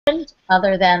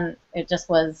other than it just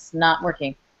was not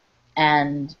working.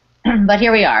 And but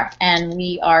here we are, and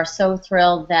we are so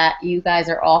thrilled that you guys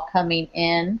are all coming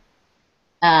in.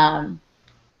 Okay.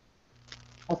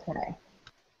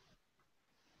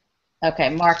 Okay,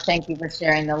 Mark, thank you for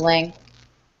sharing the link.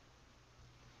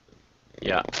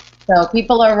 Yeah. So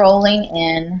people are rolling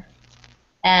in,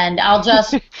 and I'll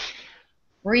just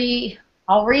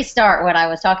I'll restart what I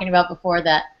was talking about before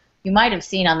that you might have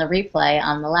seen on the replay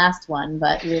on the last one,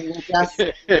 but we will just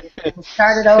we'll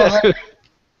start it over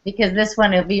because this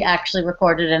one will be actually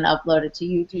recorded and uploaded to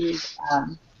YouTube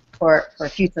for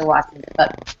future watches.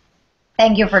 But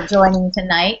thank you for joining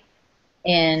tonight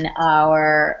in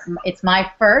it's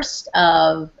my first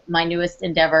of my newest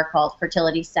endeavor called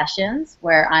Fertility Sessions,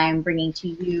 where I am bringing to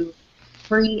you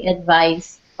free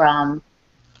advice from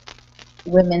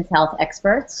women's health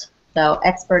experts. So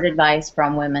expert advice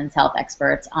from women's health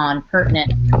experts on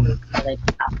pertinent related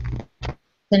topics.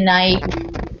 Tonight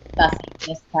we're discussing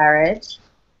miscarriage,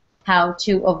 how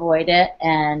to avoid it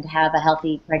and have a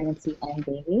healthy pregnancy and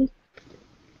baby.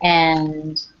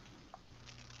 And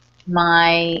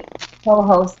my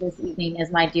co-host this evening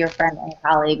is my dear friend and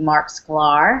colleague, Marc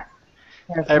Sklar.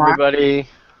 There's Hi, Marc. everybody.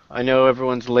 I know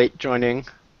everyone's late joining.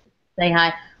 Say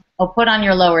hi. Oh, put on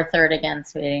your lower third again,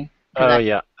 sweetie. Oh,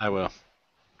 yeah, I will.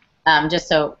 Just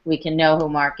so we can know who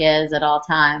Marc is at all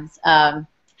times. So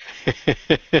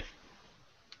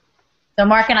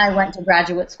Marc and I went to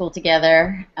graduate school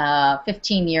together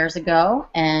 15 years ago,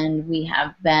 and we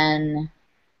have been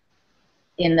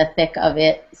in the thick of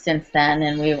it since then,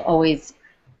 and we've always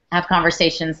have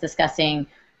conversations discussing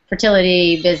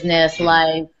fertility, business,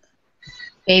 life,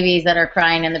 babies that are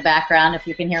crying in the background. If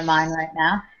you can hear mine right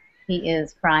now, he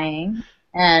is crying.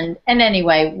 And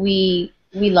anyway, we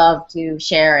love to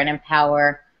share and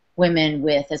empower women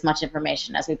with as much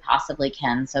information as we possibly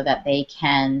can so that they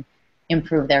can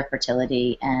improve their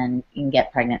fertility and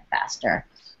get pregnant faster.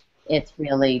 It's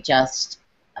really just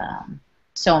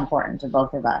so important to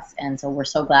both of us, and so we're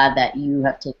so glad that you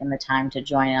have taken the time to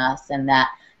join us and that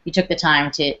you took the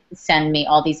time to send me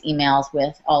all these emails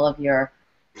with all of your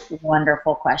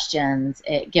wonderful questions.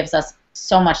 It gives us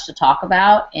so much to talk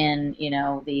about in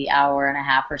the hour and a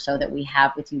half or so that we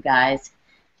have with you guys.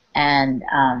 And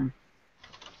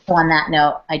so on that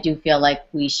note, I do feel like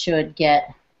we should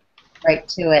get right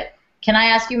to it. Can I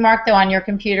ask you, Marc, though, on your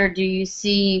computer, do you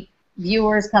see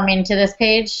viewers coming to this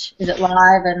page? Is it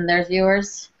live and there's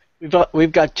viewers?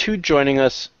 We've got two joining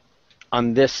us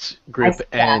on this group,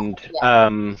 and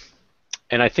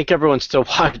I think everyone's still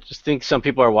watching. I think some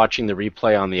people are watching the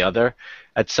replay on the other.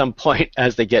 At some point,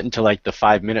 as they get into like the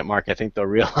 5-minute mark, I think they'll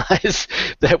realize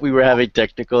that we were having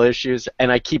technical issues,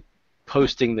 and I keep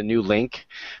posting the new link.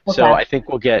 Okay. So I think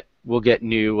we'll get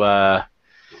new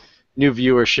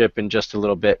viewership in just a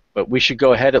little bit, but we should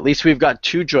go ahead. At least we've got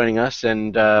two joining us,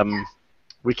 and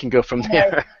we can go from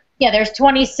there. Yeah, there's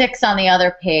 26 on the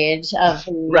other page of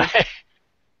the. Right.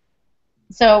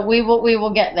 So we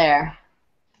will get there.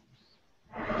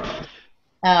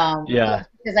 Yeah.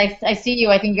 Because I see you.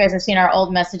 I think you guys have seen our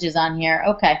old messages on here.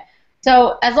 Okay.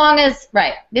 So as long as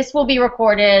this will be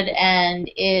recorded and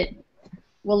it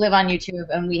will live on YouTube,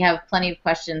 and we have plenty of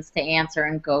questions to answer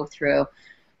and go through.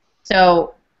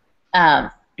 So.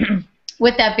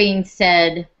 With that being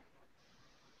said,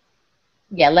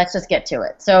 yeah, let's just get to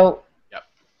it. So, yep.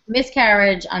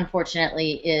 Miscarriage,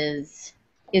 unfortunately, is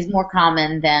more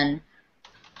common than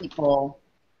people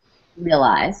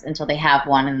realize until they have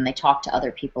one and they talk to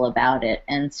other people about it.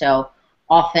 And so,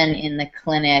 often in the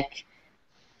clinic,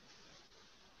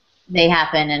 they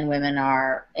happen, and women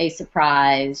are A,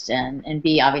 surprised, and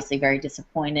B, obviously very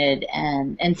disappointed,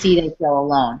 and C, they feel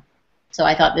alone. So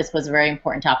I thought this was a very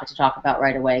important topic to talk about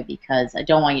right away because I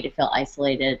don't want you to feel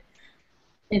isolated.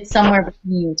 It's somewhere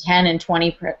between 10 and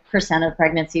 20% of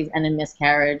pregnancies end in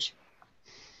miscarriage.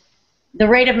 The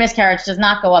rate of miscarriage does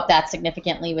not go up that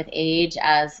significantly with age,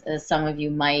 as some of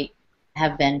you might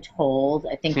have been told.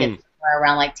 I think it's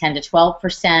around like 10 to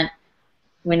 12%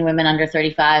 in women under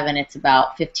 35, and it's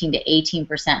about 15 to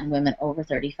 18% in women over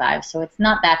 35. So it's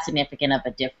not that significant of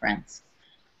a difference.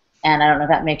 And I don't know if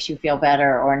that makes you feel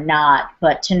better or not,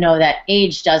 but to know that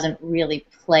age doesn't really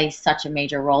play such a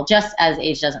major role, just as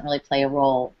age doesn't really play a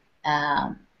role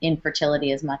in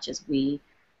fertility as much as we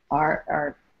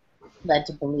are led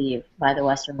to believe by the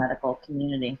Western medical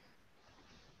community.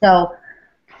 So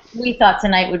we thought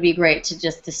tonight would be great to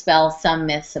just dispel some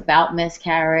myths about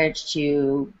miscarriage,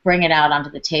 to bring it out onto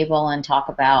the table and talk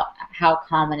about how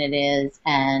common it is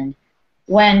and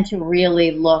when to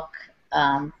really look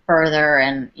further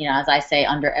and, as I say,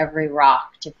 under every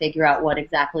rock to figure out what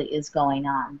exactly is going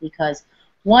on. Because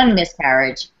one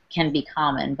miscarriage can be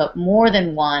common, but more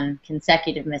than one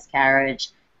consecutive miscarriage,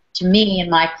 to me in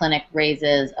my clinic,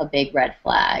 raises a big red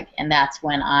flag, and that's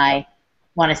when I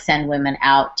want to send women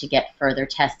out to get further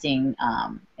testing,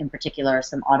 in particular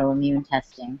some autoimmune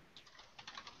testing.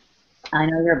 I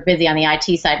know you're busy on the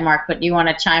IT side, Mark, but do you want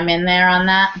to chime in there on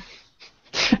that?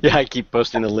 Yeah, I keep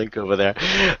posting the link over there.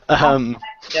 Do it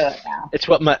now. It's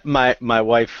what my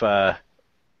wife.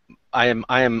 I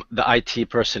am the IT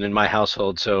person in my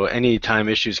household, so anytime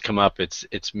issues come up, it's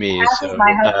me. So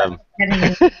My husband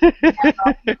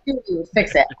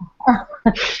fix it.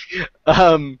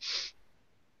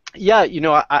 Yeah, you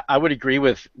know, I would agree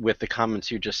with the comments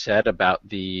you just said about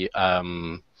the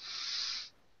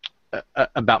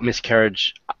about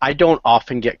miscarriage. I don't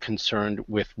often get concerned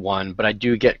with one, but I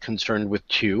do get concerned with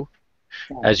two,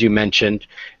 as you mentioned.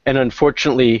 And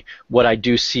unfortunately, what I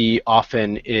do see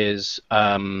often is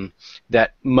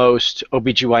that most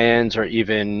OBGYNs or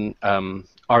even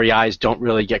REIs don't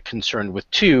really get concerned with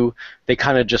two. They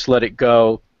kind of just let it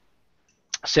go,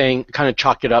 saying, kind of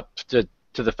chalk it up to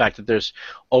the fact that there's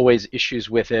always issues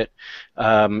with it,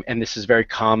 and this is very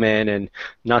common, and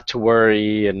not to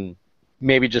worry, and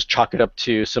maybe just chalk it up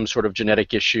to some sort of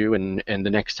genetic issue, and the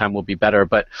next time will be better.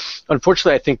 But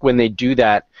unfortunately, I think when they do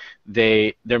that,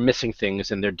 they're missing things,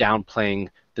 and they're downplaying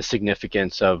the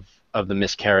significance of the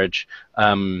miscarriage.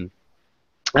 I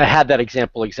had that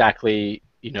example exactly,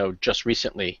 you know, just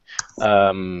recently,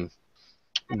 with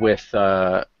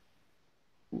a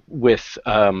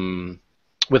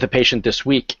patient this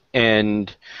week,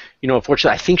 and you know,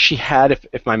 unfortunately, I think she had,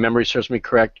 if my memory serves me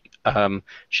correct,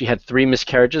 she had 3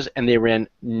 miscarriages, and they ran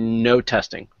no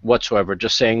testing whatsoever,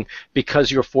 just saying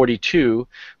because you're 42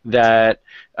 that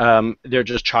they're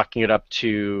just chalking it up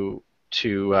to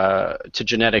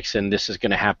genetics, and this is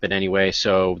going to happen anyway,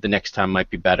 so the next time might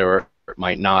be better, or it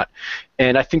might not.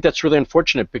 And I think that's really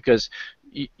unfortunate, because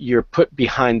you're put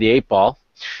behind the 8 ball.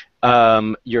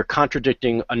 You're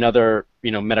contradicting another,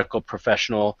 you know, medical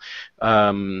professional,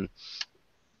 and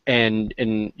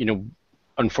you know,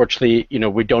 unfortunately, you know,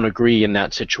 we don't agree in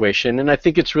that situation. And I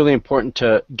think it's really important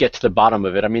to get to the bottom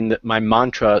of it. I mean, my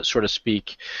mantra, so to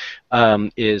speak,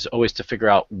 is always to figure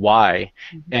out why.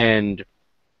 Mm-hmm.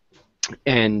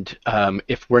 And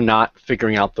if we're not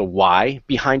figuring out the why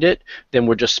behind it, then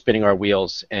we're just spinning our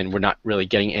wheels, and we're not really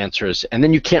getting answers. And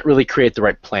then you can't really create the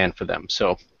right plan for them.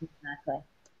 So. Exactly.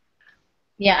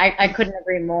 Yeah, I couldn't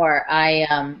agree more.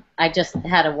 I just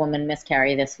had a woman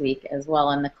miscarry this week as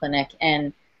well in the clinic,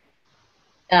 and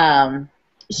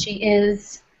she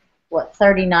is,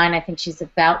 39? I think she's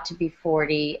about to be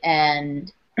 40,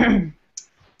 and I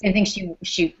think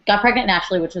she got pregnant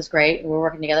naturally, which was great. We were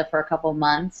working together for a couple of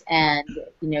months, and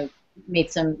you know,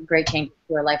 made some great changes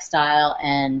to her lifestyle,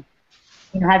 and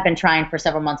you know, had been trying for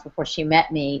several months before she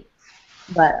met me.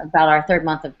 But about our 3rd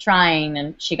month of trying,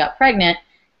 and she got pregnant.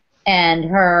 And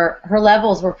her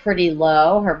levels were pretty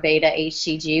low. Her beta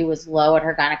HCG was low at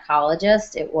her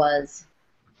gynecologist. It was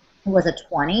a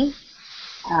 20.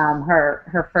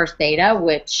 Her first beta,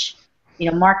 which,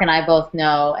 you know, Mark and I both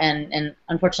know, and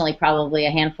unfortunately probably a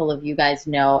handful of you guys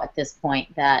know at this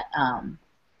point, that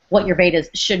what your betas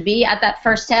should be at that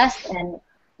first test, and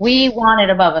we want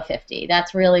it above a 50.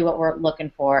 That's really what we're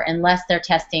looking for, unless they're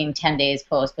testing 10 days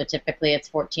post, but typically it's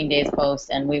 14 days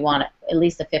post, and we want at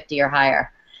least a 50 or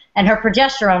higher. And her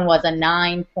progesterone was a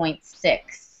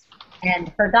 9.6.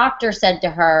 And her doctor said to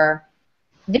her,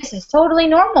 this is totally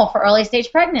normal for early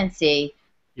stage pregnancy.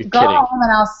 You're Go kidding. home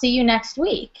and I'll see you next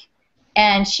week.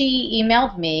 And she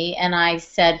emailed me, and I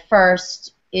said,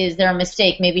 first, is there a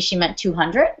mistake? Maybe she meant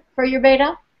 200 for your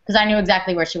beta? Because I knew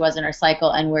exactly where she was in her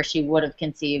cycle and where she would have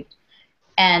conceived.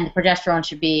 And the progesterone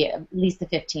should be at least a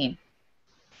 15.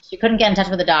 She couldn't get in touch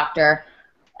with the doctor.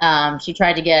 She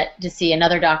tried to get to see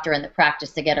another doctor in the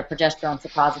practice to get a progesterone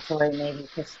suppository maybe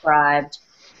prescribed.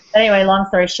 But anyway, long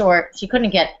story short, she couldn't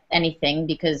get anything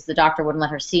because the doctor wouldn't let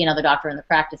her see another doctor in the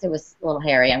practice. It was a little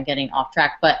hairy. I'm getting off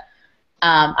track. But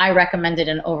I recommended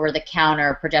an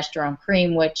over-the-counter progesterone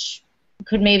cream, which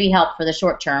could maybe help for the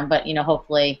short term, but, you know,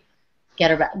 hopefully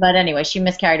get her back. But anyway, she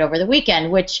miscarried over the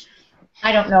weekend, which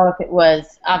I don't know if it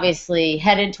was obviously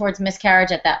headed towards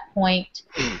miscarriage at that point.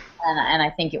 And I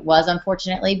think it was,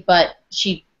 unfortunately, but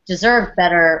she deserved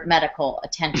better medical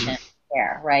attention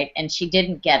there, right? And she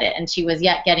didn't get it, and she was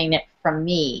yet getting it from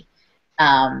me,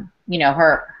 you know,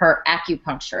 her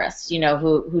acupuncturist, you know,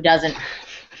 who doesn't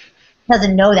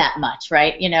know that much,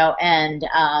 right? You know, and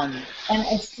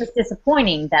it's just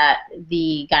disappointing that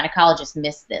the gynecologist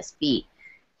missed this beat.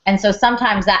 And so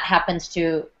sometimes that happens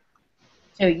to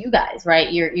you guys,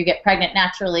 right? You get pregnant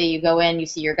naturally, you go in, you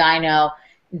see your gyno,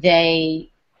 they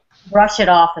brush it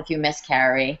off if you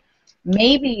miscarry.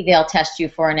 Maybe they'll test you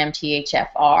for an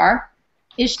MTHFR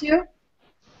issue.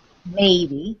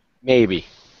 Maybe. Maybe.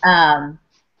 And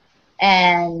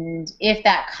if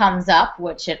that comes up,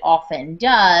 which it often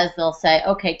does, they'll say,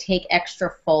 okay, take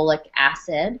extra folic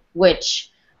acid, which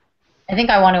I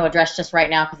think I want to address just right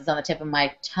now because it's on the tip of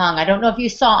my tongue. I don't know if you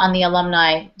saw on the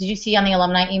alumni, did you see on the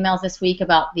alumni emails this week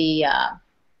about the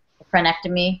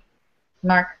frenectomy,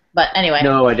 Mark? But anyway.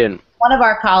 No, I didn't. One of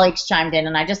our colleagues chimed in,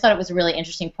 and I just thought it was a really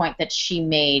interesting point that she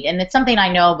made. And it's something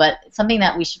I know, but it's something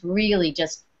that we should really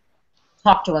just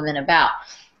talk to women about.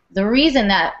 The reason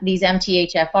that these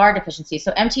MTHFR deficiencies,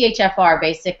 so MTHFR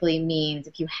basically means,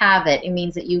 if you have it, it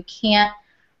means that you can't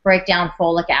break down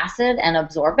folic acid and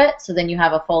absorb it, so then you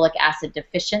have a folic acid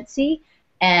deficiency,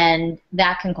 and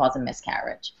that can cause a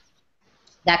miscarriage.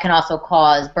 That can also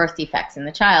cause birth defects in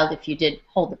the child if you did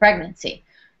hold the pregnancy.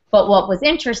 But what was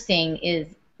interesting is,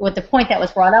 what the point that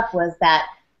was brought up was that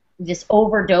this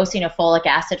overdosing of folic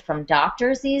acid from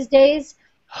doctors these days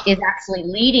is actually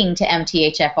leading to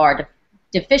MTHFR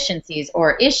deficiencies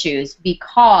or issues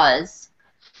because,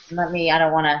 I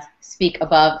don't want to speak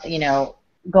above,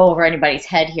 go over anybody's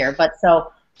head here, but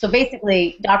so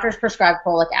basically doctors prescribe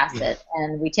folic acid,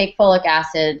 and we take folic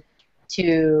acid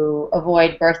to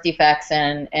avoid birth defects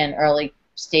and early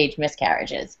stage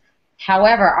miscarriages.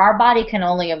 However, our body can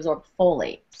only absorb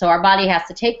folate, so our body has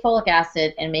to take folic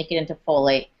acid and make it into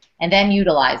folate and then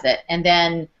utilize it and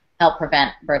then help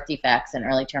prevent birth defects and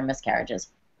early term miscarriages.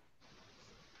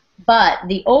 But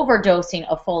the overdosing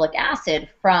of folic acid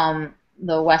from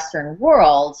the Western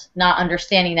world, not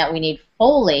understanding that we need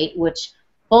folate, which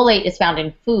folate is found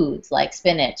in foods like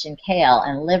spinach and kale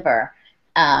and liver.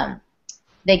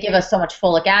 They give us so much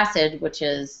folic acid, which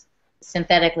is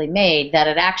synthetically made, that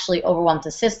it actually overwhelms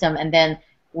the system, and then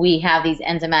we have these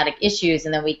enzymatic issues,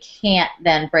 and then we can't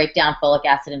then break down folic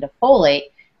acid into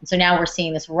folate. And so now we're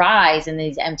seeing this rise in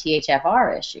these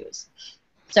MTHFR issues.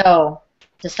 So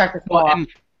to start this off,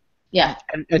 yeah.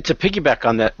 And to piggyback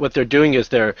on that, what they're doing is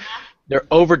they're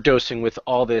overdosing with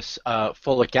all this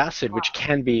folic acid, which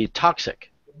can be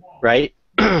toxic, right?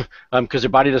 Because their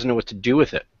body doesn't know what to do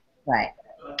with it. Right.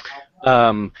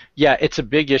 Yeah, it's a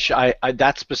big issue.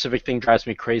 That specific thing drives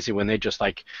me crazy when they just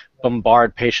like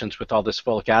bombard patients with all this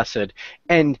folic acid.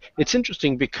 And it's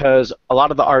interesting because a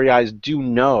lot of the REIs do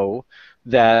know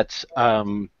that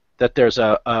that there's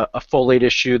a folate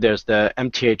issue, there's the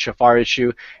MTHFR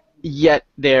issue, yet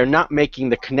they're not making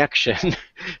the connection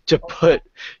to put,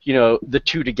 the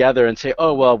two together and say,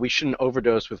 oh, well, we shouldn't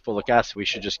overdose with folic acid. We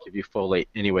should just give you folate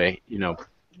anyway.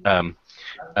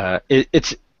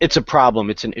 It's a problem.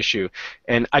 It's an issue.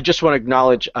 And I just want to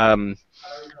acknowledge,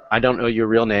 I don't know your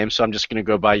real name, so I'm just going to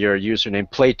go by your username,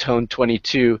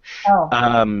 Playtone22,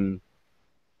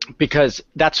 because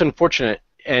that's unfortunate.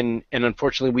 And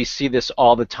unfortunately, we see this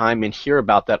all the time and hear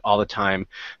about that all the time,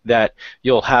 that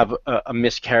you'll have a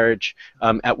miscarriage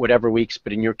at whatever weeks,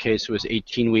 but in your case it was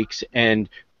 18 weeks, and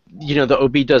the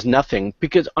OB does nothing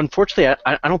because, unfortunately,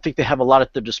 I don't think they have a lot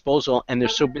at their disposal, and they're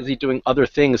so busy doing other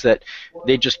things that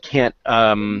they just can't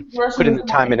put in the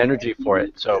time and energy for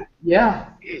it. So yeah.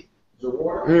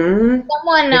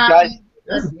 Someone, guys,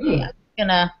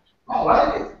 gonna.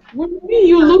 What do you mean?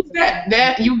 You lose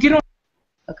that you get on.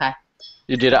 Okay.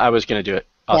 You did it. I was going to do it.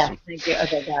 Awesome. Yeah, thank you.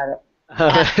 Okay, got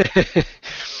it.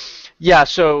 Yeah.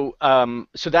 So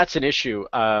that's an issue.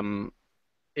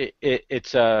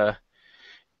 It's a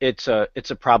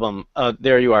problem.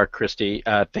 There you are, Christy.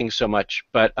 Thanks so much.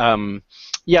 But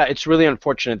yeah, it's really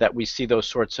unfortunate that we see those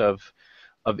sorts of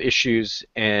issues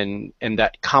and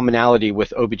that commonality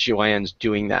with OBGYNs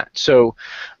doing that. So,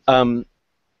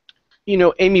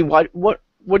 Aimee, what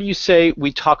do you say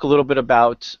we talk a little bit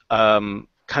about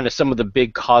kind of some of the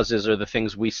big causes or the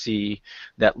things we see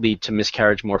that lead to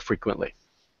miscarriage more frequently?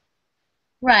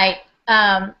 Right.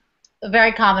 A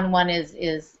very common one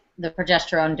is the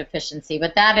progesterone deficiency,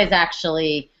 but that is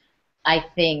actually, I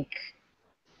think,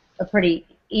 a pretty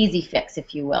easy fix,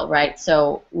 if you will, right?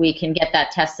 So we can get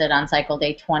that tested on cycle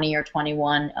day 20 or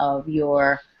 21 of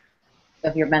your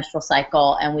menstrual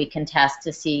cycle, and we can test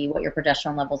to see what your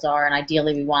progesterone levels are, and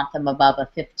ideally we want them above a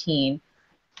 15.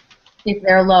 If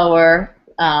they're lower,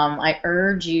 I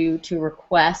urge you to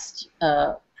request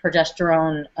a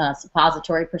progesterone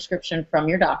suppository prescription from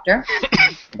your doctor.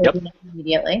 Yep.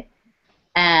 Immediately.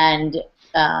 And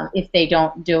if they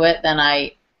don't do it, then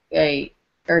I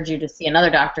urge you to see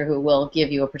another doctor who will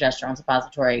give you a progesterone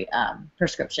suppository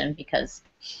prescription, because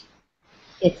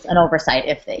it's an oversight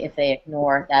if they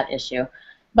ignore that issue.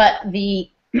 But the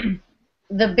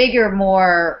bigger,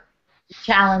 more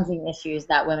challenging issues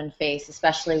that women face,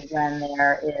 especially when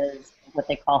there is what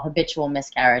they call habitual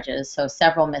miscarriages, so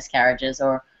several miscarriages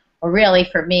or or really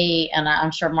for me, and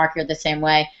I'm sure Mark, you're the same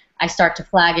way, I start to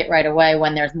flag it right away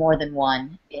when there's more than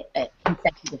one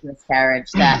consecutive miscarriage,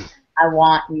 that I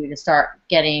want you to start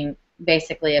getting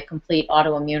basically a complete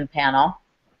autoimmune panel.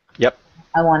 Yep.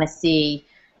 I want to see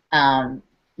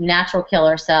natural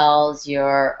killer cells,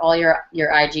 all your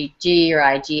IgG, your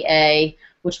IgA,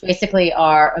 which basically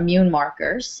are immune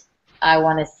markers. I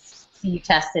want to see you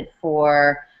tested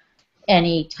for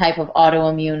any type of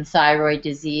autoimmune thyroid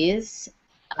disease.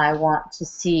 I want to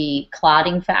see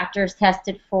clotting factors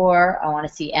tested for. I want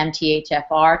to see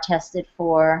MTHFR tested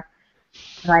for.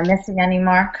 Am I missing any,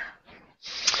 Mark?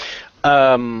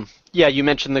 Yeah, you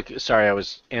mentioned the. Sorry, I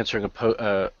was answering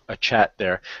a chat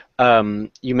there.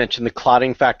 You mentioned the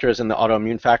clotting factors and the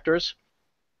autoimmune factors.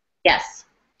 Yes.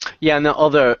 Yeah, and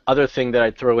the other thing that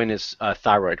I'd throw in is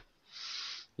thyroid.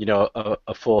 You know,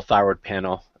 a full thyroid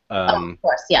panel. Of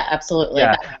course, yeah, absolutely.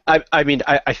 Yeah, I mean,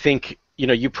 I think, you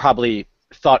know, you probably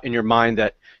thought in your mind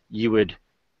that you would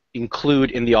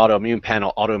include in the autoimmune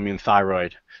panel autoimmune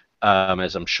thyroid,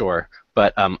 as I'm sure,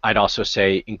 but I'd also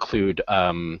say include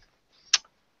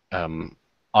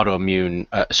autoimmune,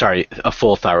 sorry, a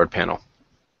full thyroid panel.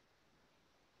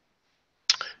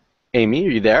 Aimee,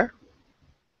 are you there?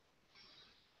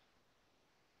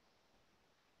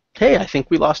 Hey, I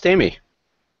think we lost Aimee.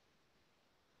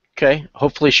 Okay,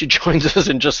 hopefully she joins us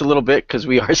in just a little bit because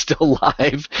we are still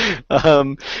live.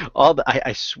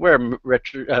 I swear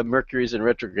Mercury's in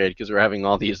retrograde because we're having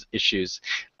all these issues.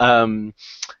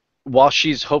 While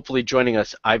she's hopefully joining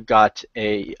us, I've got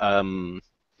Aimee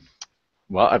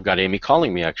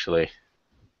calling me actually.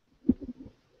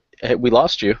 Hey, we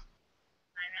lost you. I know.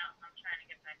 I'm trying to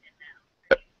get back in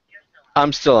now. You're still on.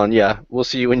 I'm still on. Yeah, we'll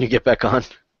see you when you get back on.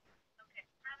 Okay.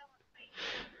 How do I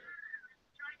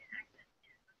try to access it?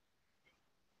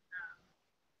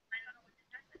 I don't know what to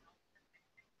type in.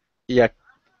 Yeah, I'm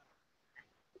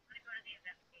going to go to the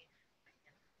event page.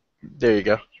 there you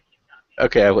go. You keep talking.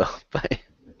 Okay, I will. Bye.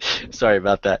 Sorry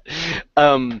about that.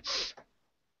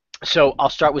 So I'll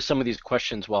start with some of these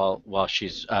questions while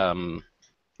she's trying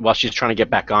to get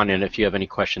back on, and if you have any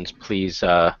questions, please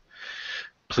chime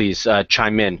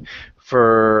in.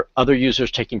 For other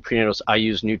users taking prenatals, I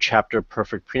use New Chapter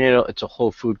Perfect Prenatal. It's a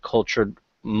whole food cultured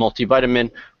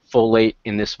multivitamin, folate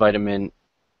in this vitamin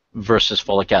versus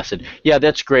folic acid. Yeah,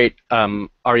 that's great,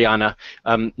 Ariana.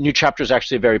 New Chapter is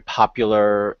actually a very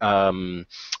popular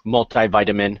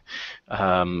multivitamin,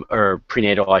 or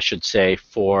prenatal, I should say,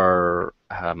 for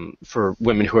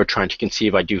women who are trying to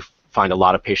conceive. I do find a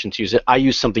lot of patients use it. I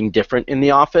use something different in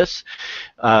the office,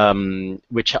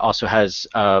 which also has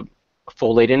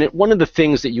folate in it. One of the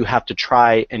things that you have to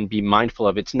try and be mindful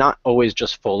of, it's not always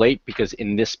just folate, because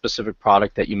in this specific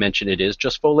product that you mentioned, it is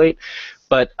just folate,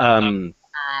 but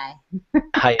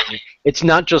Hi. It's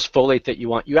not just folate that you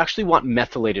want. You actually want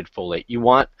methylated folate. You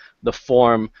want the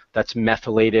form that's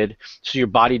methylated, so your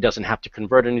body doesn't have to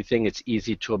convert anything. It's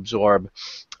easy to absorb.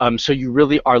 So you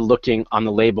really are looking on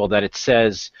the label that it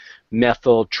says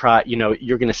methyl tri. You know,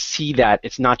 you're going to see that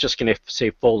it's not just going to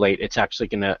say folate. It's actually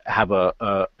going to have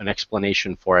an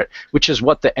explanation for it, which is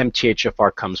what the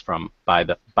MTHFR comes from, by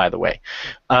the way.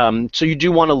 So you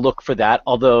do want to look for that.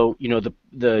 Although, you know,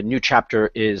 the New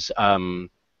Chapter is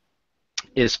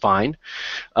fine.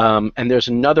 And there's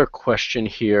another question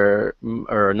here,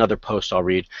 or another post I'll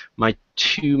read. My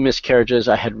 2 miscarriages,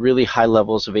 I had really high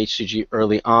levels of HCG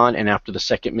early on, and after the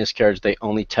second miscarriage, they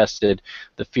only tested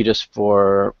the fetus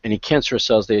for any cancerous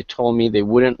cells. They told me they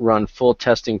wouldn't run full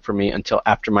testing for me until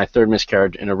after my 3rd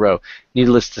miscarriage in a row.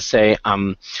 Needless to say,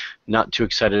 I'm not too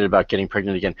excited about getting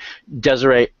pregnant again.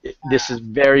 Desiree, this is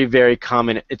very, very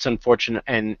common. It's unfortunate,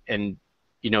 and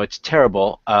you know, it's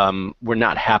terrible. We're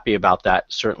not happy about that,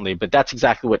 certainly, but that's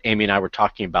exactly what Aimee and I were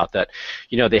talking about, that,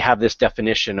 you know, they have this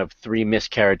definition of 3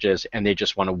 miscarriages and they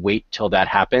just want to wait till that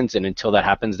happens, and until that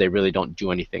happens, they really don't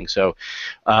do anything. So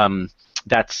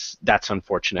that's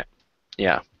unfortunate.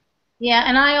 Yeah. Yeah,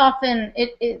 and I often,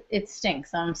 it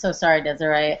stinks. I'm so sorry,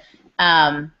 Desiree.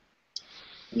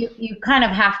 You kind of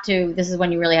have to, this is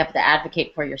when you really have to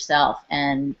advocate for yourself,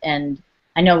 and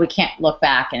I know we can't look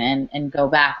back and go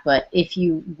back, but if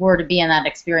you were to be in that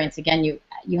experience again, you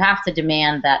have to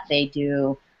demand that they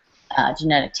do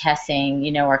genetic testing,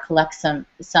 you know, or collect some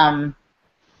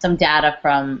data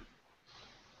from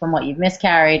what you've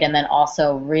miscarried, and then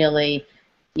also really,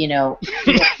 you know.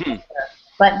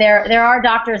 But there are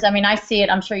doctors, I mean, I see it,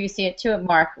 I'm sure you see it too,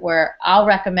 Mark, where I'll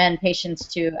recommend patients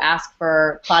to ask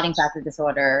for clotting factor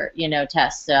disorder, you know,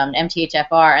 tests,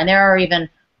 MTHFR, and there are even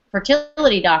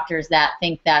fertility doctors that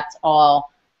think that's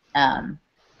all kind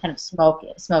of smoke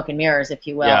and mirrors, if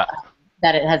you will, yeah.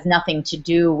 That it has nothing to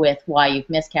do with why you've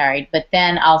miscarried. But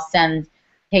then I'll send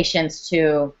patients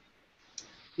to,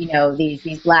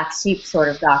 these black sheep sort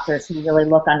of doctors who really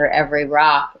look under every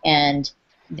rock, and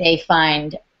they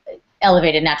find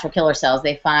elevated natural killer cells.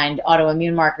 They find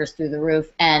autoimmune markers through the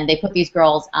roof, and they put these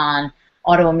girls on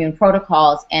autoimmune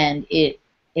protocols, and it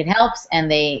helps,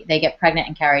 and they get pregnant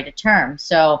and carry to term.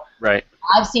 So right.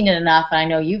 I've seen it enough, and I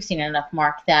know you've seen it enough,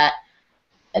 Mark, that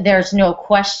there's no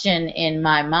question in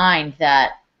my mind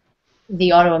that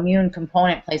the autoimmune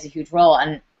component plays a huge role.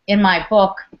 And in my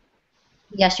book,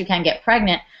 Yes, You Can Get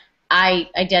Pregnant, I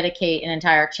dedicate an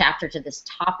entire chapter to this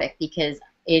topic because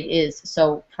it is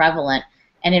so prevalent.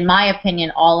 And in my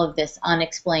opinion, all of this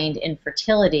unexplained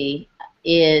infertility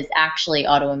is actually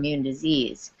autoimmune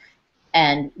disease.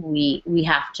 And we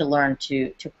have to learn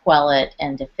to quell it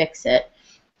and to fix it.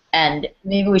 And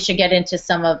maybe we should get into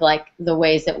some of the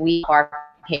ways that we help our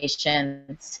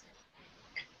patients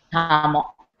calm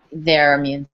their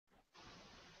immune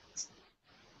system.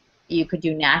 You could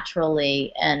do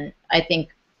naturally, and I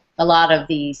think a lot of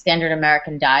the standard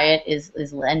American diet is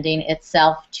lending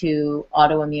itself to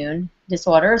autoimmune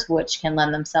disorders, which can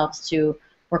lend themselves to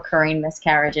recurring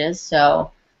miscarriages.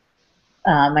 So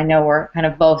I know we're kind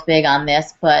of both big on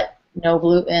this, but no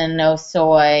gluten, no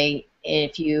soy.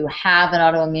 If you have an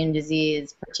autoimmune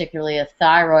disease, particularly a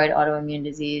thyroid autoimmune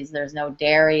disease, there's no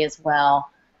dairy as well.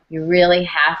 You really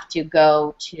have to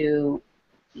go to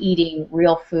eating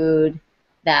real food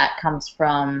that comes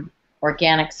from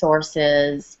organic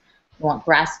sources. We want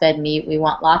grass-fed meat. We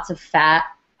want lots of fat.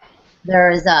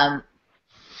 There's, and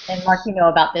Mark, you know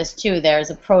about this too, there's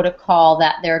a protocol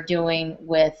that they're doing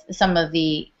with some of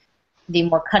the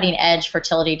more cutting-edge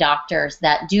fertility doctors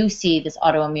that do see this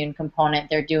autoimmune component.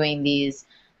 They're doing these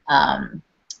phospholipid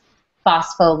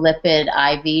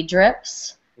IV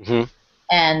drips. Mm-hmm.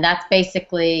 And that's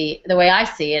basically, the way I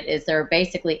see it, is they're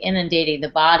basically inundating the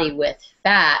body with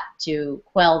fat to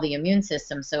quell the immune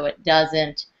system so it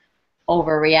doesn't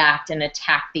overreact and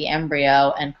attack the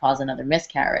embryo and cause another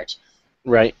miscarriage.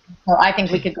 Right. So I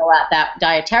think we could go at that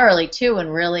dietarily too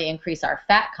and really increase our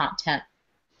fat content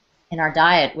in our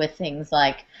diet with things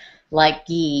like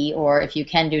ghee, or if you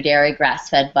can do dairy,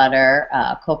 grass-fed butter,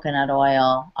 coconut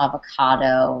oil,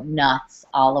 avocado, nuts,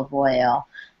 olive oil.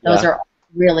 Those are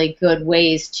really good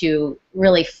ways to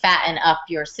really fatten up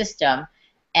your system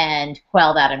and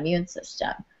quell that immune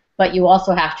system. But you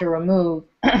also have to remove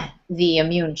the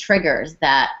immune triggers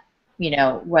that,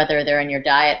 whether they're in your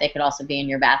diet, they could also be in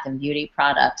your bath and beauty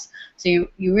products. So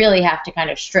you really have to kind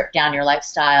of strip down your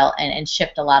lifestyle and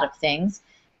shift a lot of things.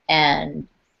 And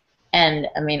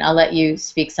I mean, I'll let you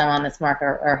speak some on this, Mark,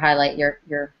 or highlight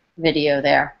your video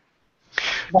there.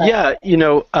 But, yeah,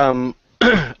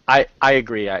 I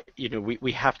agree.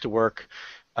 We have to work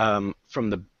from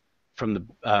the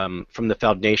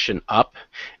foundation up,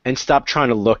 and stop trying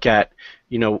to look at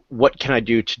what can I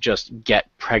do to just get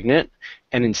pregnant,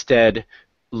 and instead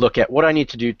look at what I need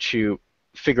to do to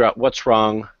figure out what's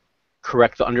wrong,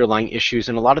 correct the underlying issues,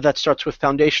 and a lot of that starts with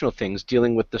foundational things,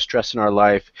 dealing with the stress in our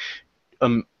life,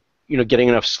 getting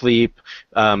enough sleep,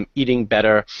 eating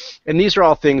better, and these are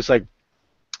all things like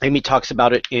Aimee talks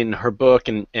about it in her book,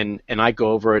 and I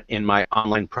go over it in my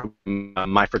online program,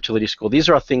 My Fertility School. These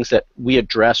are all things that we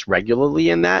address regularly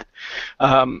in that,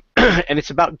 and it's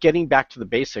about getting back to the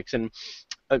basics. And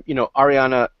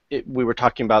Ariana, we were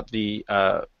talking about the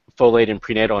folate and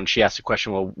prenatal, and she asked the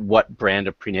question, well, what brand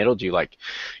of prenatal do you like?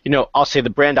 I'll say the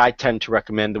brand I tend to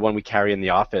recommend, the one we carry in the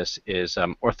office, is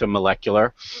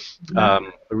orthomolecular, a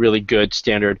really good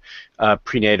standard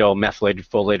prenatal methylated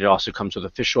folate. It also comes with a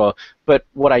fish oil. But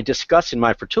what I discuss in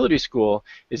My Fertility School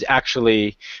is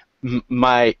actually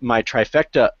my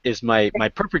trifecta is my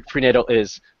perfect prenatal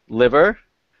is liver,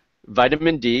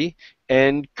 vitamin D,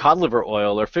 and cod liver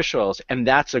oil or fish oils, and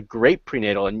that's a great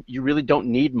prenatal, and you really don't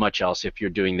need much else if you're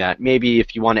doing that. Maybe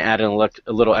if you want to add in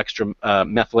a little extra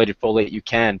methylated folate, you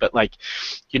can, but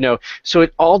so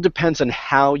it all depends on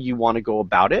how you want to go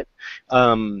about it,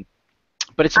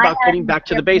 but it's about getting back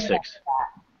to the basics.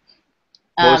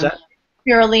 What was that?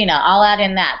 Spirulina, I'll add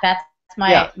in that. That's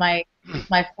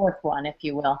my fourth one, if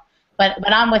you will. But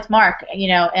I'm with Mark,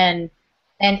 and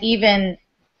even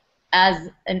as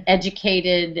an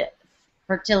educated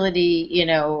fertility,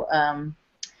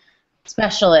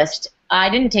 specialist, I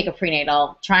didn't take a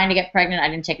prenatal. Trying to get pregnant, I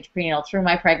didn't take a prenatal through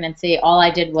my pregnancy. All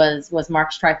I did was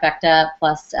Mark's trifecta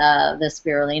plus the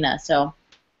spirulina. So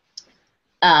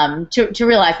to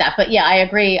realize that, but yeah, I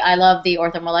agree. I love the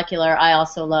orthomolecular. I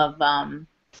also love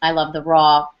the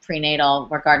raw prenatal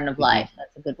or Garden of Life.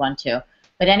 That's a good one too.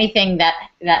 But anything that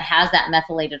has that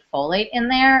methylated folate in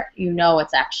there,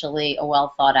 it's actually a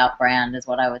well thought out brand, is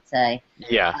what I would say.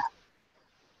 Yeah.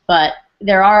 But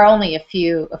there are only a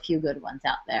few good ones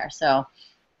out there. So,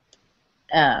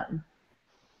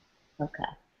 okay.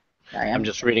 Sorry, I'm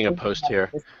just reading a post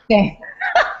here.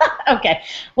 Okay.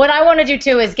 What I want to do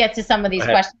too is get to some of these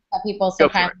questions that people so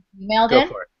kindly emailed in.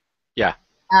 Go for it. Yeah.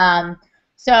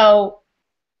 So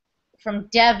from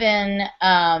Devin,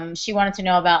 she wanted to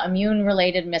know about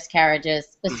immune-related miscarriages,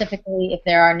 specifically if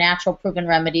there are natural proven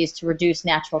remedies to reduce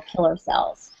natural killer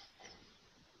cells.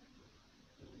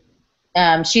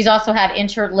 She's also had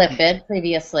interlipid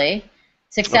previously,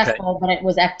 successful, but it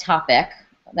was ectopic.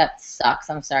 That sucks,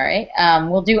 I'm sorry.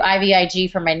 We'll do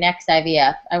IVIG for my next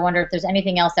IVF. I wonder if there's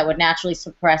anything else that would naturally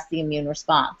suppress the immune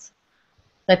response.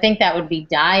 So I think that would be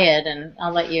diet, and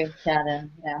I'll let you chat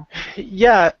in. Yeah.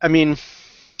 Yeah, I mean,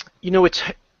 you know,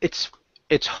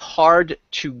 it's hard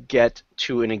to get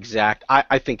to an exact.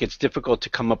 I think it's difficult to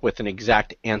come up with an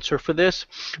exact answer for this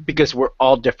because we're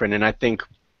all different, and I think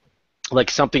like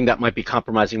something that might be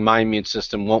compromising my immune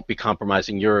system won't be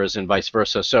compromising yours, and vice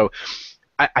versa. So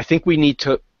I think we need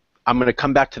to. I'm going to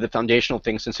come back to the foundational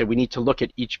things and say we need to look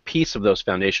at each piece of those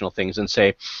foundational things and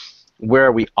say where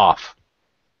are we off,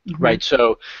 right?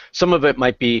 So some of it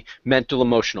might be mental,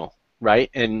 emotional.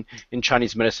 Right, and in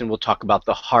Chinese medicine, we'll talk about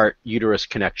the heart-uterus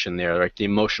connection there, right? The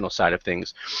emotional side of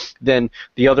things. Then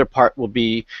the other part will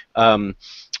be, are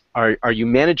you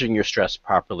managing your stress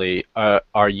properly?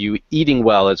 Are you eating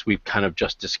well, as we've kind of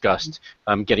just discussed?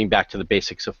 Getting back to the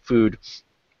basics of food.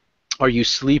 Are you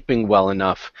sleeping well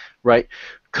enough? Right,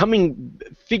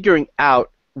 figuring out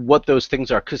what those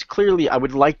things are, because clearly I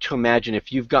would like to imagine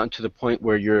if you've gotten to the point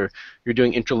where you're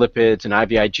doing intralipids and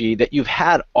IVIG that you've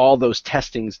had all those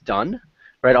testings done,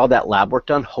 right? All that lab work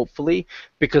done, hopefully,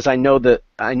 because I know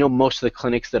most of the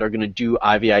clinics that are going to do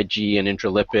IVIG and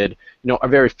intralipid, are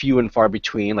very few and far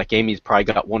between. Like Amy's probably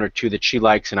got one or two that she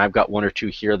likes, and I've got one or two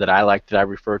here that I like that I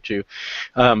refer to.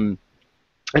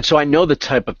 And so I know the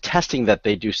type of testing that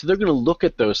they do. So they're going to look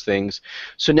at those things.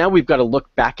 So now we've got to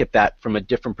look back at that from a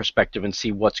different perspective and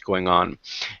see what's going on.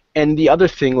 And the other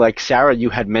thing, like Sarah, you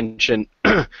had mentioned,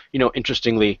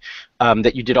 interestingly,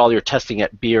 that you did all your testing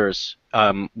at Beers,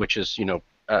 which is,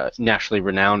 nationally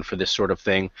renowned for this sort of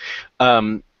thing,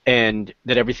 and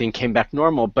that everything came back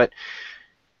normal. But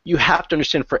you have to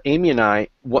understand, for Amy and I,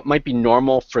 what might be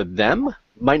normal for them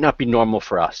might not be normal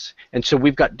for us. And so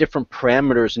we've got different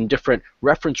parameters and different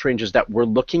reference ranges that we're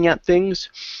looking at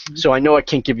things. So I know I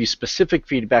can't give you specific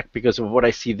feedback because of what I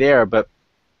see there, but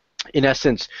in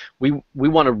essence, we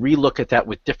want to relook at that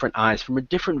with different eyes, from a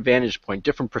different vantage point,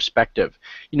 different perspective.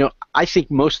 I think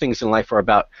most things in life are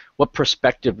about what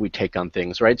perspective we take on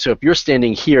things, right? So if you're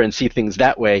standing here and see things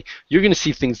that way, you're going to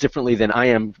see things differently than I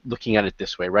am looking at it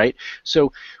this way, right?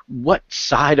 So what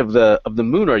side of the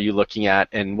moon are you looking at,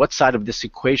 and what side of this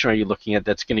equation are you looking at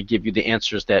that's going to give you the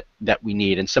answers that we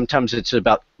need? And sometimes it's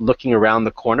about looking around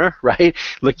the corner, right?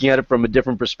 Looking at it from a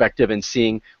different perspective and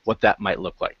seeing what that might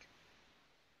look like.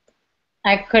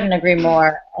 I couldn't agree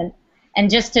more. And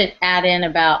just to add in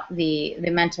about the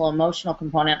mental emotional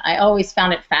component, I always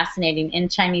found it fascinating. In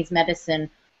Chinese medicine,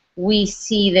 we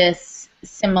see this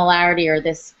similarity, or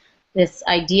this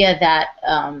idea that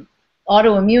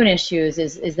autoimmune issues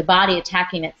is the body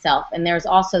attacking itself, and there's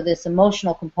also this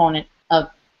emotional component of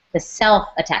the self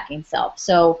attacking self.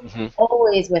 So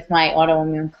always with my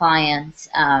autoimmune clients,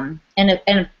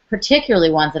 and particularly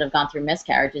ones that have gone through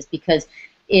miscarriages, because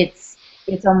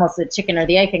it's almost a chicken or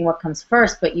the egg thing, what comes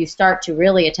first, but you start to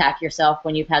really attack yourself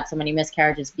when you've had so many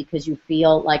miscarriages because you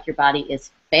feel like your body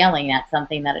is failing at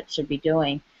something that it should be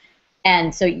doing.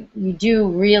 And so you do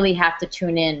really have to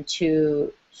tune in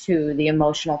to the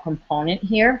emotional component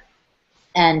here.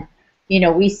 And,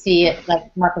 we see it,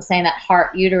 like Marc was saying, that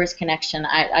heart-uterus connection.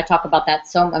 I talk about that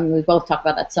we both talk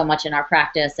about that so much in our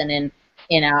practice and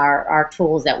in our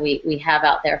tools that we have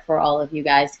out there for all of you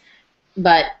guys.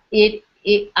 But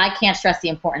I can't stress the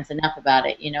importance enough about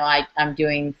it. I'm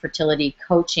doing fertility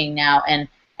coaching now, and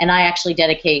I actually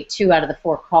dedicate 2 out of the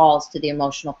 4 calls to the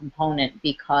emotional component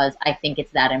because I think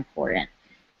it's that important.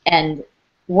 And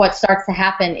what starts to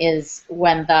happen is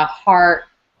when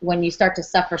you start to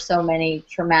suffer so many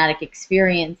traumatic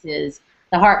experiences,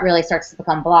 the heart really starts to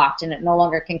become blocked, and it no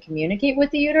longer can communicate with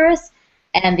the uterus.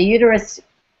 And the uterus,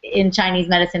 in Chinese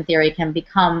medicine theory, can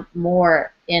become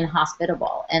more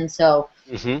inhospitable. And so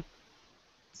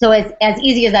So as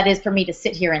easy as that is for me to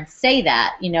sit here and say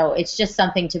that, it's just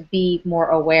something to be more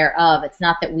aware of. It's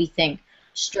not that we think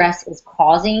stress is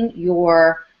causing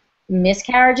your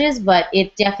miscarriages, but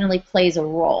it definitely plays a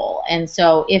role. And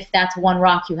so if that's one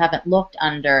rock you haven't looked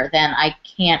under, then I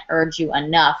can't urge you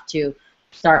enough to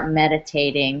start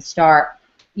meditating,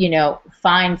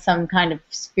 find some kind of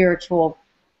spiritual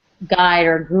guide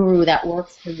or guru that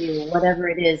works for you, whatever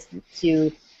it is,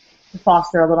 to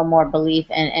foster a little more belief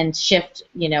and shift,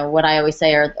 what I always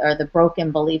say are the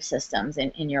broken belief systems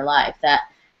in your life that,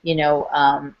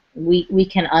 we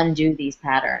can undo these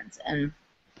patterns. And,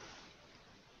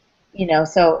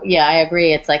 so yeah, I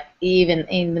agree. It's like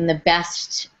even the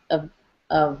best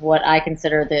of what I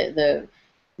consider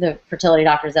the fertility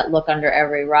doctors that look under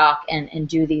every rock and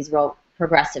do these real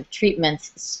progressive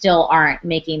treatments still aren't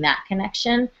making that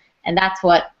connection. And that's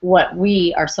what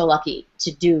we are so lucky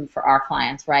to do for our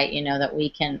clients, right? That we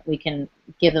can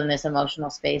give them this emotional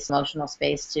space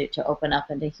to open up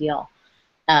and to heal.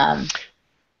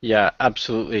 Yeah,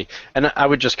 absolutely. And I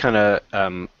would just kind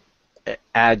of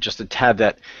add just a tad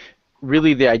that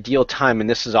really the ideal time, and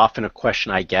this is often a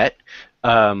question I get,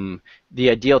 the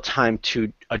ideal time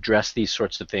to address these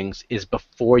sorts of things is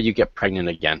before you get pregnant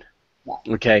again.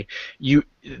 Okay,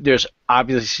 there's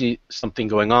obviously something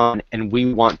going on, and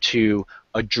we want to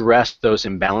address those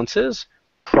imbalances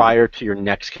prior to your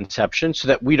next conception, so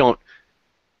that we're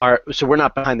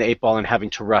not behind the 8 ball and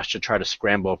having to rush to try to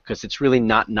scramble, because it's really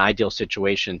not an ideal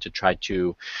situation to try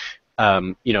to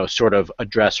sort of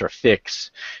address or fix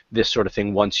this sort of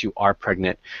thing once you are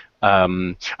pregnant.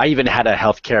 I even had a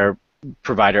healthcare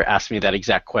provider asked me that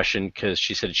exact question, because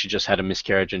she said she just had a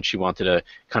miscarriage and she wanted to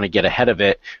kind of get ahead of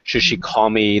it. Should she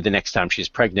call me the next time she's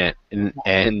pregnant?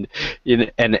 And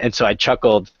so I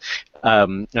chuckled,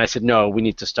 and I said, no, we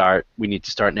need to start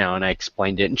now. And I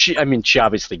explained it, and she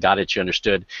obviously got it, she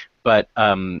understood, but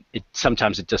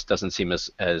sometimes it just doesn't seem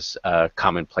as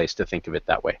commonplace to think of it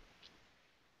that way.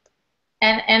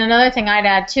 And another thing I'd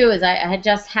add too is I had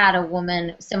just had a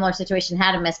woman, similar situation,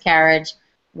 had a miscarriage.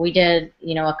 We did,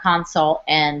 a consult,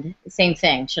 and same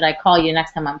thing. Should I call you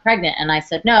next time I'm pregnant? And I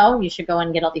said, no, you should go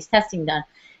and get all these testing done.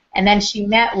 And then she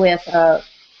met with a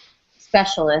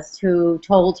specialist who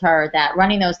told her that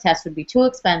running those tests would be too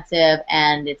expensive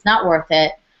and it's not worth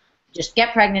it. Just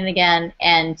get pregnant again.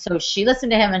 And so she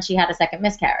listened to him, and she had a second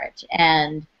miscarriage.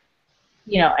 And,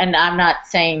 and I'm not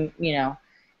saying,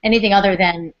 anything other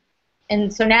than.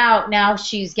 And so now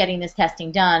she's getting this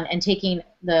testing done and taking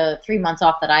the 3 months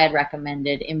off that I had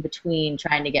recommended in between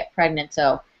trying to get pregnant.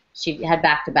 So she had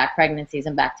back-to-back pregnancies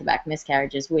and back-to-back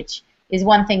miscarriages, which is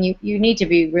one thing you need to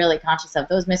be really conscious of.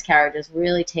 Those miscarriages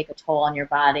really take a toll on your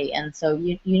body. And so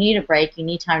you need a break. You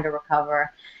need time to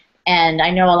recover. And I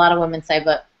know a lot of women say,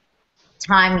 but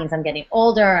time means I'm getting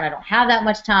older and I don't have that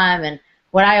much time. And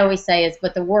what I always say is,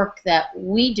 but the work that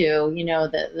we do,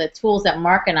 the tools that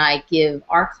Marc and I give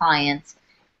our clients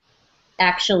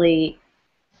actually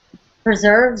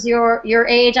preserves your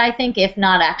age, I think, if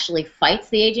not actually fights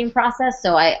the aging process.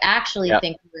 So I actually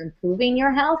think you're improving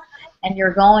your health, and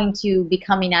you're going to be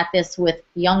coming at this with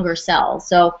younger cells.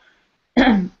 So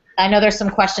I know there's some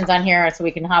questions on here, so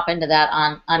we can hop into that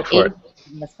on age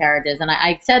miscarriages. And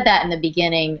I said that in the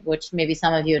beginning, which maybe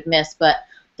some of you had missed, but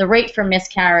the rate for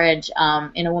miscarriage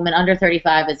in a woman under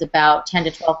 35 is about 10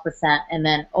 to 12%, and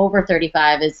then over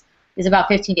 35 is about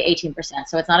 15 to 18%.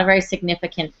 So it's not a very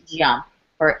significant jump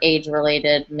for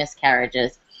age-related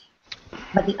miscarriages.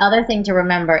 But the other thing to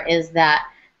remember is that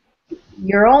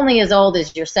you're only as old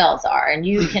as your cells are, and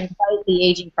you can fight the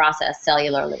aging process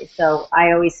cellularly. So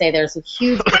I always say there's a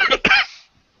huge difference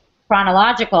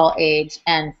chronological age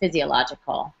and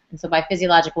physiological. And so by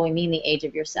physiological, we mean the age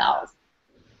of your cells.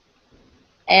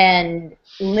 And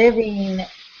living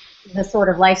the sort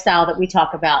of lifestyle that we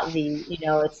talk about,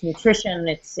 it's nutrition,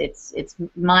 it's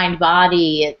mind,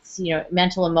 body, it's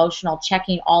mental, emotional,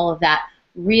 checking all of that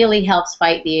really helps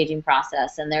fight the aging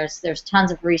process. And there's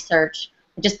tons of research.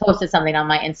 I just posted something on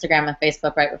my Instagram and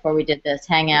Facebook right before we did this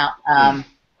hangout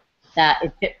that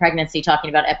is Fit Pregnancy, talking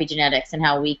about epigenetics and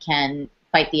how we can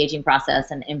fight the aging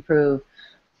process and improve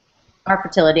our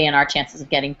fertility and our chances of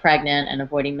getting pregnant and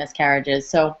avoiding miscarriages.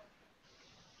 So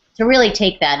to really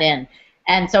take that in.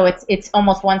 And so it's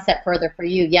almost one step further for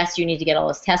you. Yes, you need to get all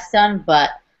those tests done, but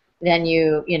then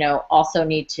you also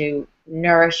need to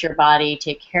nourish your body,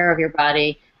 take care of your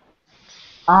body,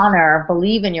 honor,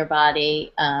 believe in your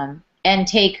body, and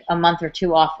take a month or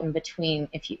two off in between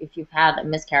if you've had a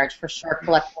miscarriage, for sure.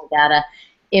 Collect more data.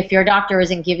 If your doctor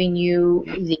isn't giving you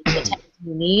the attention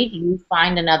you need, you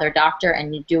find another doctor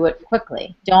and you do it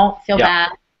quickly. Don't feel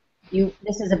bad.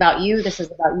 This is about you. This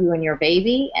is about you and your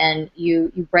baby, and you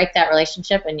break that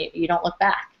relationship, and you don't look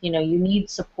back. You need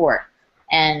support,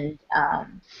 and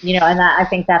and I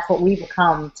think that's what we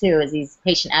become too, as these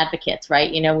patient advocates,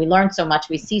 right? We learn so much,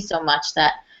 we see so much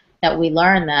that we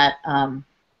learn that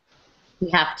we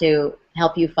have to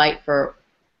help you fight for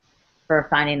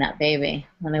finding that baby.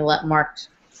 Let me let Marc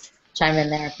chime in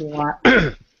there if you want.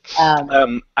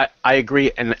 I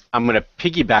agree, and I'm going to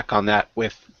piggyback on that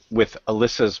with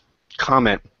Alyssa's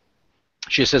comment.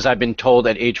 She says, I've been told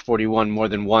at age 41 more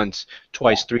than once,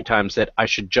 twice, 3 times that I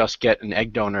should just get an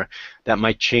egg donor, that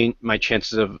my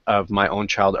chances of my own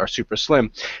child are super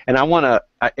slim. And I want to,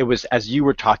 it was, as you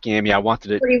were talking, Aimee, I wanted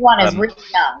to... 41 is really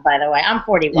young, by the way. I'm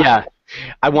 41. Yeah.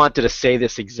 I wanted to say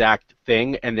this exact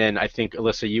thing, and then I think,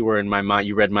 Alyssa, you were in my mind,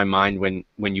 you read my mind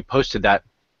when you posted that,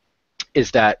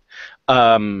 is that,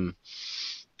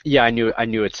 yeah, I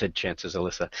knew it said chances,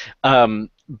 Alyssa.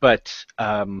 But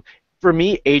for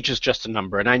me, age is just a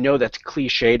number, and I know that's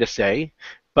cliche to say,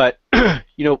 but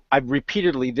you know, I've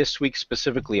repeatedly this week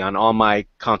specifically on all my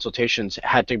consultations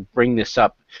had to bring this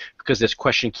up because this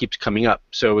question keeps coming up.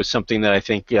 So it was something that I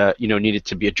think you know, needed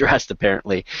to be addressed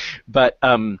apparently. But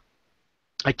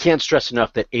I can't stress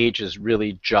enough that age is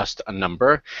really just a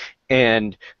number,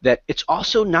 and that it's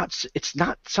also not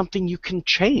something you can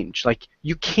change. Like,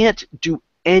 you can't do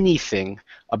anything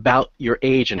about your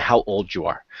age and how old you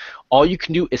are. All you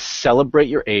can do is celebrate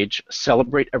your age,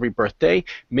 celebrate every birthday,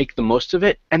 make the most of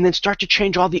it, and then start to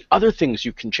change all the other things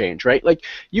you can change, right? Like,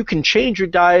 you can change your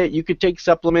diet, you could take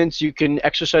supplements, you can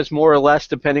exercise more or less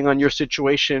depending on your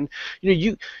situation. You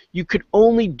know, you could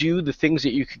only do the things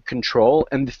that you can control,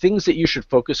 and the things that you should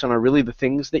focus on are really the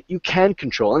things that you can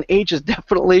control, and age is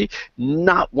definitely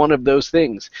not one of those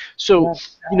things. So,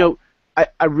 you know,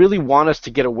 I really want us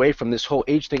to get away from this whole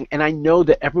age thing, and I know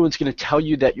that everyone's going to tell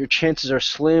you that your chances are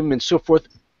slim and so forth.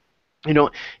 You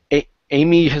know,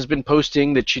 Aimee has been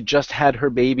posting that she just had her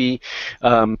baby,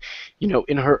 you know,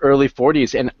 in her early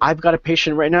 40s, and I've got a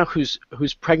patient right now who's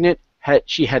pregnant.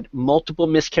 She had multiple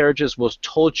miscarriages, was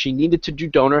told she needed to do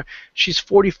donor. She's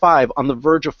 45, on the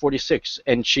verge of 46,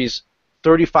 and she's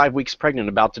 35 weeks pregnant,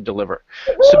 about to deliver.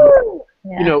 So,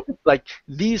 you know, like,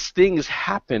 these things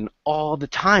happen all the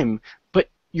time, but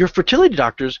your fertility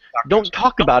doctors don't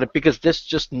talk about it because that's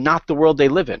just not the world they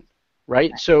live in,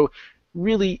 right? So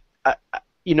really,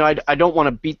 you know, I don't want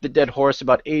to beat the dead horse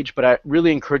about age, but I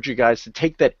really encourage you guys to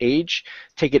take that age,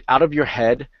 take it out of your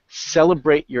head,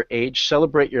 celebrate your age,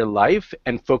 celebrate your life,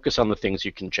 and focus on the things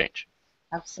you can change.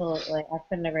 Absolutely. I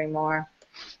couldn't agree more.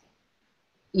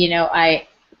 You know,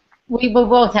 we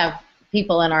both have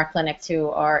people in our clinics who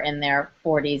are in their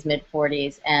 40s,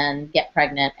 mid-40s, and get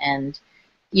pregnant, and,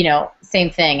 you know, same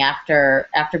thing after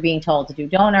being told to do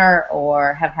donor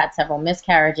or have had several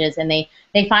miscarriages, and they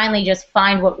finally just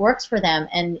find what works for them,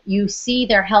 and you see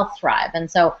their health thrive.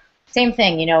 And so, same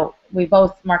thing, you know,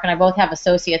 Marc and I both have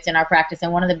associates in our practice,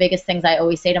 and one of the biggest things I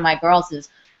always say to my girls is,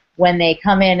 when they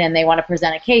come in and they want to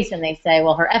present a case and they say,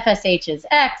 well, her FSH is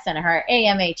X and her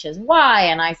AMH is Y,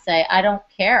 and I say, I don't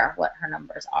care what her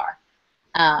numbers are.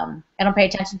 I don't pay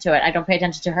attention to it. I don't pay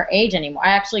attention to her age anymore.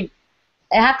 I actually,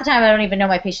 half the time, I don't even know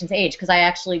my patient's age because I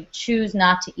actually choose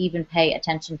not to even pay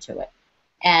attention to it.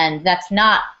 And that's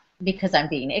not because I'm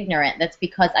being ignorant. That's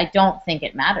because I don't think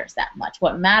it matters that much.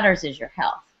 What matters is your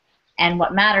health. And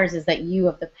what matters is that you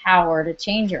have the power to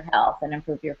change your health and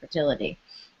improve your fertility.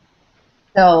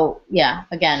 So, yeah,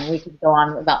 again, we could go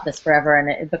on about this forever, and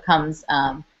it becomes,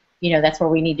 you know, that's where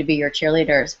we need to be your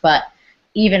cheerleaders. But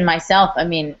even myself, I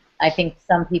mean, I think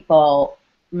some people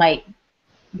might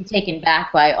be taken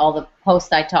back by all the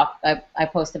posts I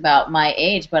post about my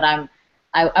age, but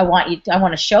I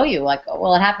want to show you, like,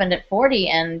 well, it happened at 40,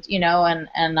 and, you know,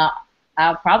 and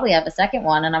I'll probably have a second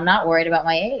one, and I'm not worried about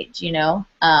my age, you know.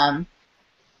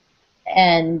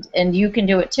 And you can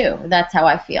do it too. That's how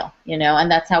I feel, you know, and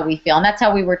that's how we feel, and that's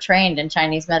how we were trained in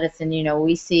Chinese medicine. You know,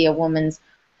 we see a woman's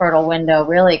fertile window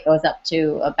really goes up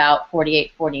to about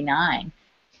 48, 49,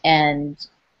 and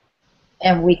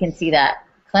we can see that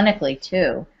clinically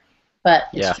too. But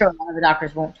it's true, a lot of the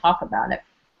doctors won't talk about it.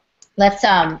 Let's,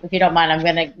 if you don't mind, I'm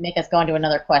going to make us go into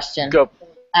another question. Go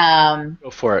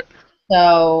for it.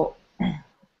 So,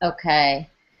 okay.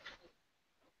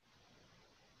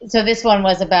 So this one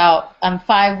was about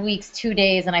 5 weeks, 2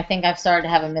 days, and I think I've started to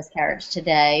have a miscarriage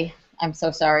today. I'm so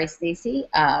sorry, Stacy.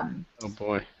 Oh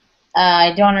boy.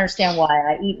 I don't understand why.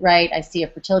 I eat right. I see a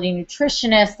fertility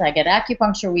nutritionist. I get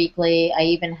acupuncture weekly. I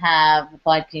even have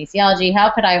applied kinesiology. How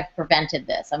could I have prevented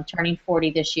this? I'm turning 40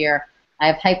 this year.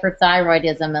 I have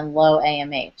hyperthyroidism and low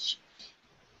AMH.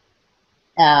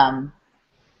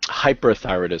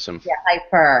 Hyperthyroidism. Yeah,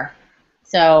 hyper.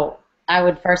 So I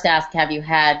would first ask, have you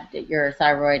had your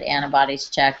thyroid antibodies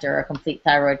checked or a complete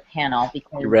thyroid panel?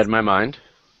 Because you read my mind.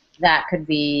 That could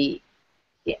be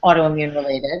autoimmune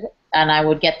related, and I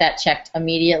would get that checked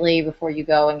immediately before you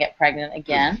go and get pregnant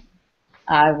again.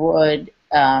 I would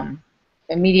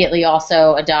immediately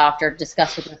also adopt or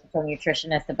discuss with your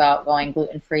nutritionist about going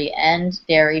gluten-free and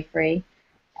dairy-free.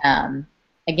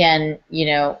 again, you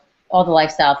know, all the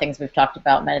lifestyle things we've talked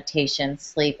about, meditation,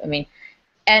 sleep. I mean,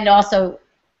 and also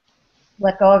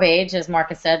let go of age, as Mark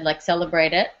has said, like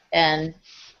celebrate it and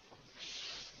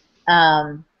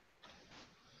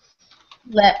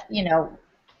let, you know,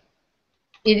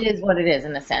 it is what it is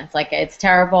in a sense. Like it's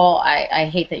terrible. I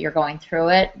hate that you're going through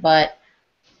it, but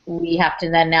we have to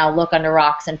then now look under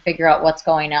rocks and figure out what's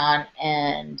going on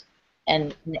and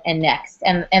next.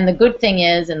 And the good thing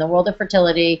is, in the world of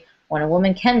fertility, when a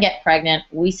woman can get pregnant,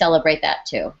 we celebrate that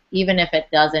too, even if it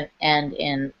doesn't end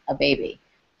in a baby.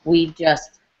 We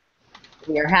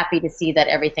are happy to see that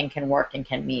everything can work and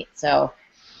can meet. So,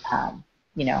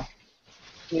 you know,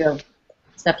 you have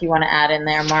stuff you want to add in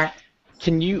there, Mark?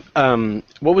 Can you,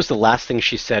 what was the last thing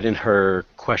she said in her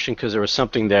question? Because there was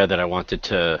something there that I wanted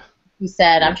to... She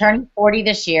said, I'm turning 40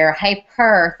 this year,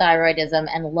 hyperthyroidism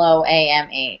and low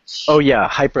AMH. Oh, yeah,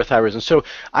 hyperthyroidism. So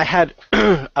I had,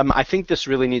 I think this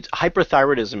really needs,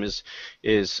 hyperthyroidism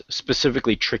is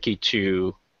specifically tricky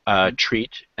to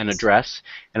treat and address.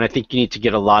 And I think you need to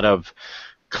get a lot of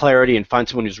clarity and find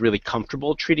someone who's really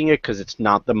comfortable treating it because it's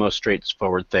not the most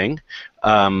straightforward thing.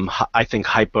 I think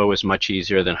hypo is much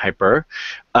easier than hyper.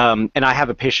 And I have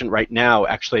a patient right now,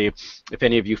 actually, if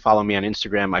any of you follow me on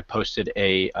Instagram, I posted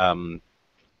a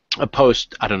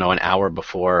post, I don't know, an hour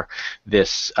before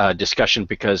this discussion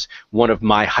because one of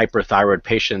my hyperthyroid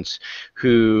patients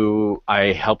who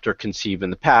I helped her conceive in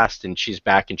the past, and she's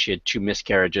back and she had 2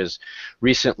 miscarriages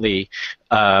recently,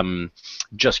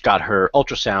 just got her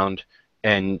ultrasound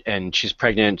and she's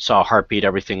pregnant, saw a heartbeat,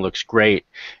 everything looks great.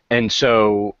 And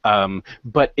so,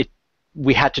 but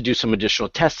we had to do some additional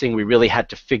testing. We really had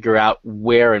to figure out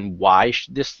where and why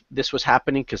this was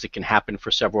happening because it can happen for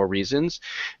several reasons.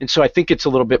 And so I think it's a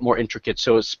little bit more intricate.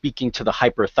 So speaking to the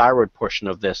hyperthyroid portion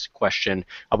of this question,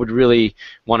 I would really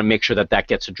want to make sure that that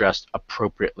gets addressed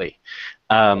appropriately.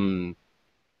 You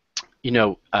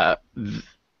know,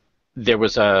 there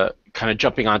was a kind of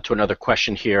jumping on to another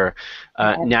question here.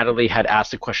 Natalie had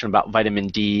asked a question about vitamin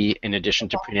D in addition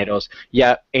to prenatals.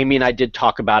 Yeah, Aimee and I did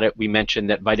talk about it. We mentioned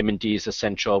that vitamin D is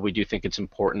essential. We do think it's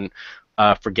important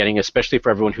for getting, especially for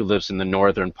everyone who lives in the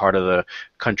northern part of the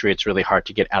country. It's really hard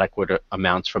to get adequate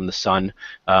amounts from the sun.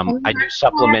 I do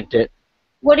supplement it.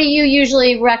 What do you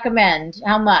usually recommend?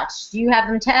 How much? Do you have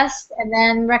them test and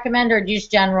then recommend, or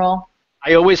just general?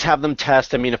 I always have them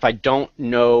test. I mean, if I don't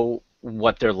know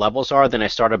what their levels are, then I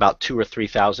start about 2,000 or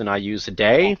 3,000 IUs a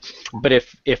day. But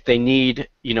if they need,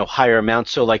 you know, higher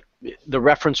amounts, so like the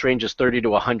reference range is 30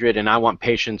 to 100, and I want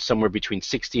patients somewhere between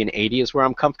 60 and 80 is where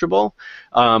I'm comfortable.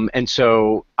 And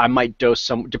so I might dose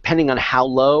some, depending on how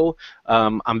low.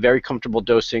 I'm very comfortable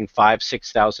dosing 5,000,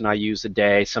 6,000 IUs a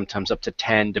day, sometimes up to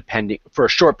 10, depending for a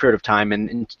short period of time,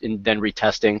 and then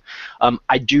retesting.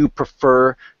 I do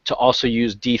prefer to also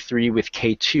use D3 with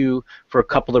K2 for a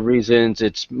couple of reasons.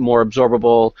 It's more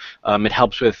absorbable. It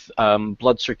helps with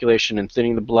blood circulation and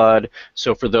thinning the blood.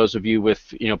 So for those of you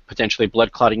with, you know, potentially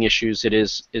blood clotting issues, it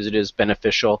is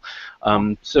beneficial.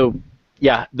 So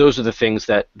yeah, those are the things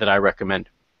that I recommend.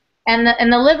 And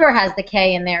the liver has the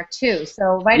K in there too.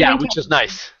 So vitamin K which is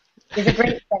nice. Is a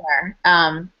great thinner.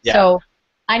 Yeah. So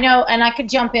I know, and I could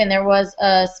jump in. There was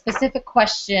a specific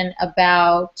question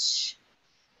about.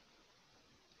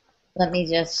 Let me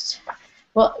just.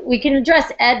 Well, we can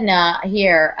address Edna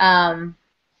here. I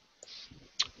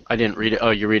didn't read it.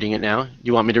 Oh, you're reading it now?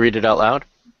 You want me to read it out loud?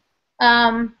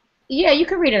 Yeah, you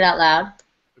can read it out loud.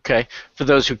 Okay. For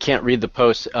those who can't read the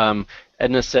post,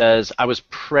 Edna says, I was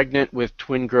pregnant with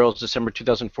twin girls December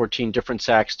 2014, different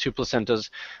sacs, 2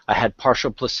 placentas. I had partial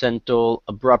placental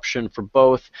abruption for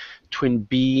both. Twin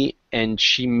B, and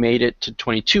she made it to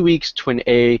 22 weeks. Twin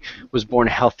A was born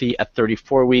healthy at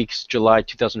 34 weeks, July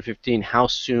 2015. How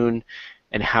soon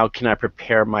and how can I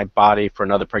prepare my body for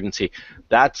another pregnancy?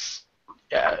 That's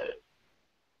a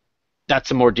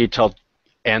more detailed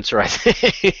answer, I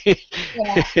think.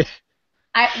 Yeah.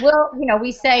 Well, you know,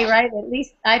 we say, right, at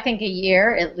least, I think a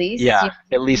year, at least. Yeah, you know,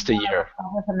 at least a year.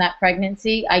 From that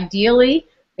pregnancy, ideally,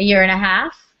 a year and a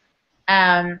half.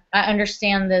 I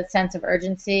understand the sense of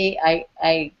urgency.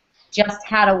 I just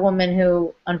had a woman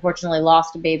who unfortunately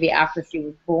lost a baby after she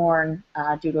was born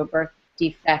due to a birth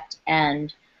defect,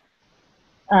 and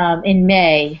in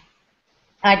May.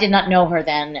 I did not know her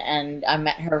then, and I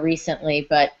met her recently,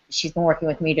 but she's been working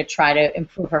with me to try to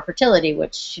improve her fertility,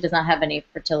 which she does not have any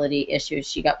fertility issues.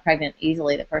 She got pregnant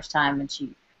easily the first time, and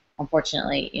she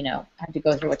unfortunately, you know, had to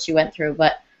go through what she went through.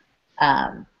 But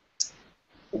I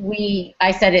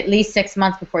said at least 6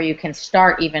 months before you can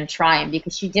start even trying,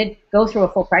 because she did go through a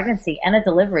full pregnancy and a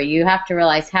delivery. You have to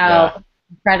realize how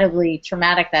incredibly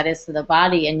traumatic that is to the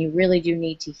body, and you really do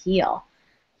need to heal.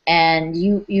 and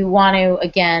you want to,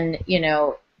 again,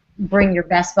 bring your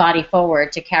best body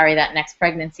forward to carry that next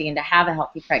pregnancy and to have a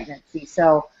healthy pregnancy.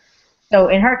 So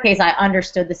in her case, I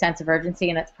understood the sense of urgency,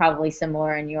 and it's probably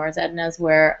similar in yours, Edna's,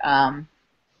 where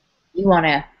you want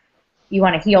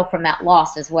to heal from that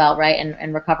loss as well, right,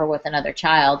 and recover with another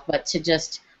child, but to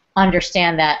just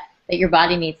understand that your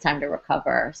body needs time to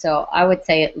recover. So I would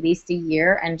say at least a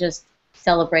year, and just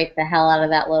celebrate the hell out of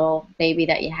that little baby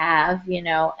that you have,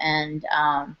 and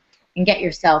get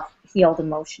yourself healed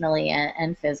emotionally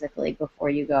and physically before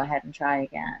you go ahead and try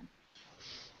again.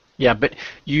 Yeah, but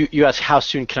you asked how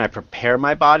soon can I prepare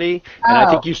my body, and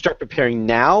I think you start preparing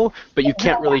now, but you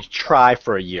can't really try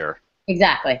for a year.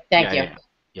 Exactly. Thank you.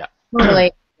 Yeah.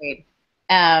 Totally agreed.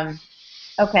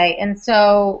 Okay, and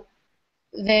so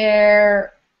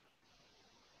there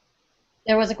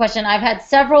was a question. I've had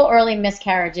several early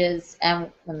miscarriages,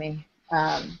 and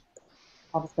I'll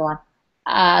just go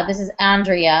on. This is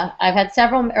Andrea. I've had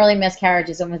several early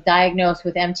miscarriages and was diagnosed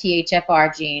with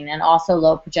MTHFR gene and also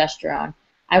low progesterone.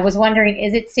 I was wondering,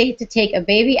 is it safe to take a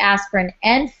baby aspirin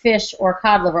and fish or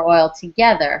cod liver oil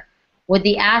together? Would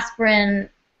the aspirin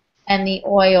and the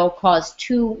oil cause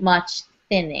too much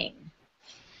thinning?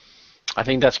 I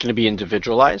think that's going to be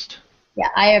individualized. Yeah,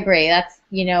 I agree. That's,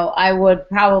 I would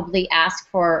probably ask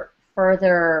for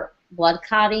further blood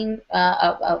clotting,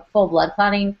 a full blood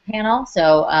clotting panel.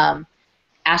 So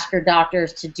ask your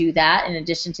doctors to do that in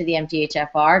addition to the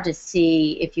MTHFR to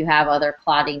see if you have other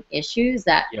clotting issues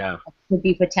that could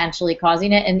be potentially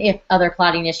causing it. And if other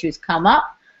clotting issues come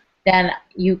up, then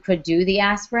you could do the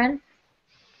aspirin.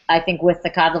 I think with the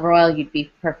cod liver oil, you'd be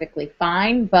perfectly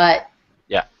fine. But,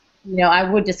 I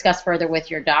would discuss further with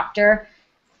your doctor.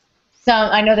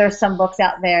 I know there's some books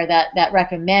out there that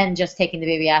recommend just taking the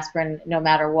baby aspirin no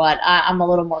matter what. I'm a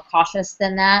little more cautious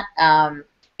than that.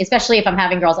 Especially if I'm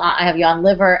having girls, I have you on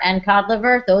liver and cod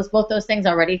liver. Both those things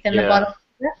already thin the blood a little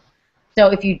bit. So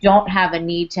if you don't have a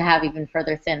need to have even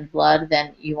further thin blood,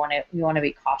 then you want to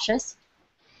be cautious.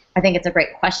 I think it's a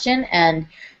great question, and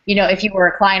if you were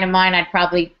a client of mine, I'd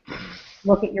probably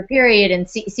look at your period and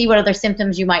see what other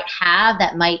symptoms you might have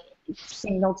that might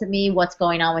signal to me what's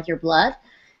going on with your blood.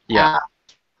 Yeah.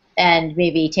 And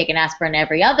maybe take an aspirin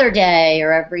every other day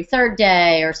or every third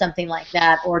day or something like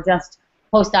that, or just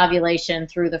post-ovulation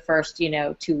through the first,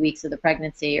 2 weeks of the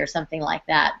pregnancy or something like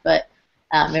that. But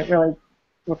it really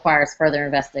requires further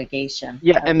investigation.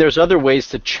 Yeah, and there's other ways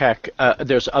to check.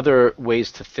 There's other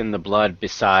ways to thin the blood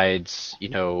besides,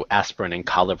 aspirin and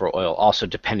cod liver oil, also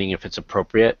depending if it's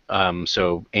appropriate.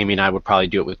 So Aimee and I would probably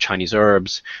do it with Chinese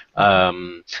herbs.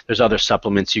 There's other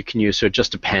supplements you can use, so it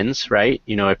just depends, right?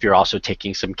 If you're also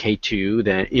taking some K2,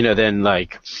 then,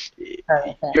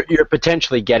 you're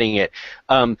potentially getting it.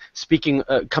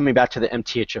 Coming back to the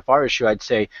MTHFR issue, I'd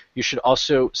say you should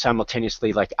also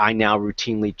simultaneously, like I now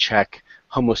routinely check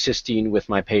homocysteine with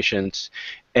my patients,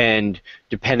 and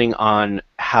depending on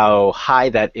how high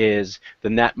that is,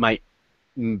 then that might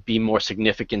be more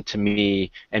significant to me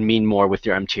and mean more with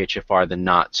your MTHFR than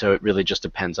not. So it really just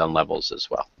depends on levels as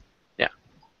well. Yeah.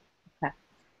 Okay.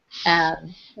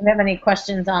 Do you have any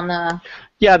questions on the?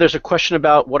 Yeah, there's a question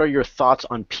about what are your thoughts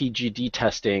on PGD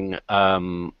testing.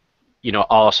 I'll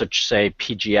also say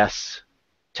PGS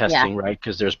testing, right?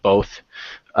 Because there's both.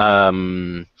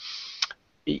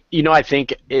 I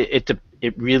think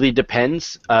it really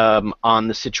depends on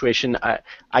the situation.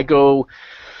 I don't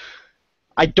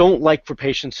like for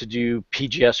patients to do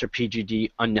PGS or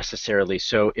PGD unnecessarily.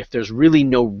 So if there's really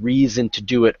no reason to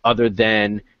do it other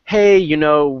than, hey,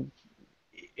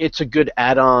 it's a good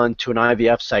add-on to an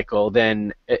IVF cycle,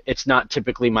 then it's not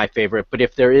typically my favorite. But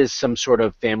if there is some sort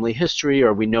of family history,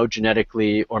 or we know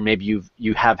genetically, or maybe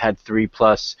you have had 3+,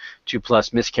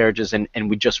 2+ miscarriages, and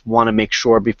we just want to make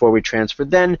sure before we transfer,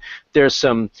 then there's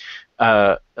some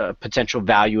potential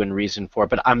value and reason for it.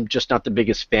 But I'm just not the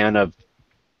biggest fan of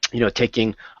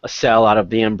taking a cell out of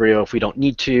the embryo if we don't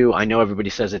need to. I know everybody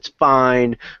says it's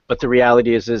fine, but the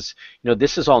reality is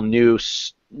this is all new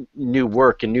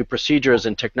work and new procedures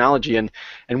and technology, and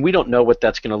we don't know what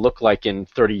that's going to look like in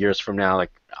 30 years from now.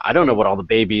 Like, I don't know what all the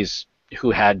babies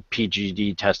who had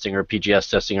PGD testing or PGS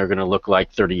testing are going to look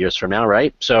like 30 years from now,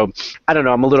 right? So I don't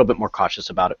know. I'm a little bit more cautious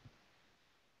about it.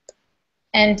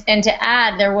 And to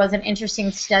add, there was an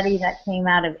interesting study that came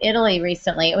out of Italy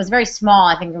recently. It was very small.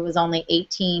 I think it was only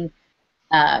 18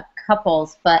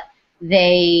 couples, but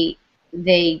they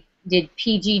did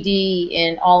PGD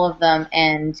in all of them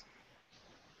and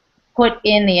put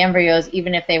in the embryos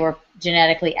even if they were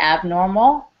genetically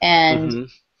abnormal, and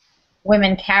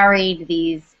women carried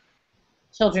these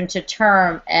children to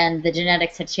term and the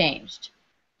genetics had changed.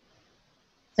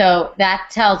 So that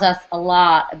tells us a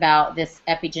lot about this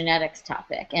epigenetics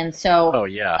topic. And so Oh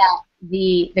yeah.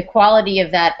 the quality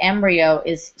of that embryo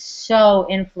is so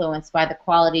influenced by the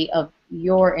quality of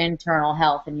your internal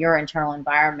health and your internal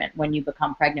environment when you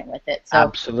become pregnant with it. So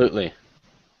Absolutely.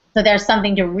 so there's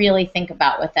something to really think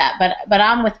about with that. But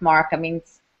I'm with Mark. I mean,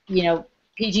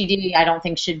 PGD I don't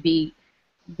think should be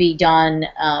done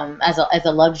as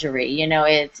a luxury.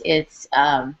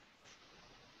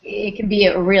 It can be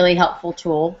a really helpful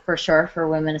tool for sure for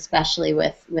women, especially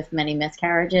with many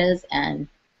miscarriages and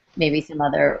maybe some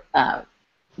other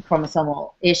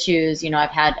chromosomal issues. I've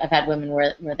had women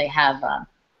where they have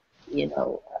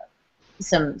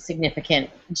some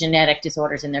significant genetic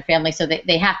disorders in their family, so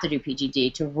they have to do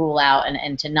PGD to rule out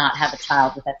and to not have a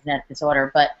child with that genetic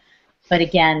disorder. But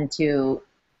again, to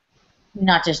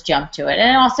not just jump to it.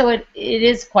 And also it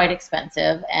is quite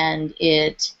expensive, and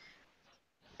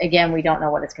again, we don't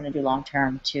know what it's going to do long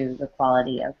term to the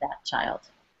quality of that child.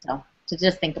 So to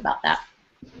just think about that.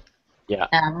 Yeah.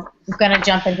 I'm going to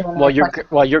jump into another question.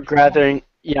 While you're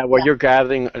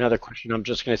gathering another question, I'm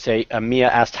just going to say, Mia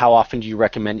asked, how often do you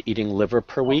recommend eating liver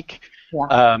per week?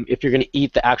 Yeah. If you're going to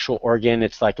eat the actual organ,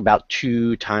 it's like about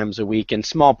 2 times a week. In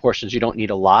small portions, you don't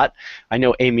need a lot. I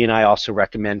know Aimee and I also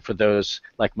recommend for those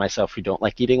like myself who don't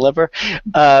like eating liver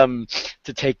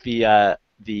to take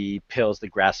the pills, the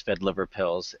grass-fed liver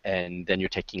pills, and then you're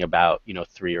taking about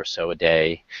 3 or so a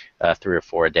day, 3 or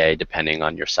 4 a day, depending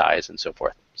on your size and so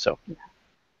forth. So.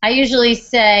 I usually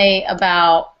say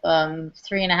about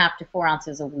 3.5 to 4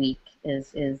 ounces a week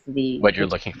is the what you're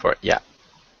looking for. Yeah.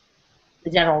 The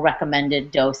general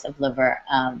recommended dose of liver.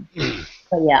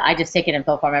 But yeah, I just take it in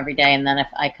pill form every day, and then if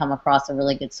I come across a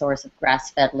really good source of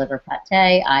grass-fed liver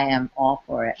pate, I am all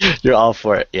for it. You're all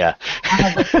for it, yeah.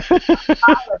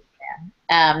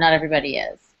 Not everybody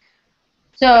is.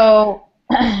 So,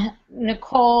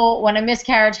 Nicole, when a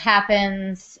miscarriage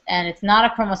happens and it's not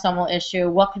a chromosomal issue,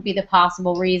 what could be the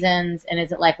possible reasons, and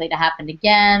is it likely to happen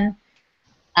again?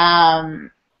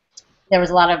 There was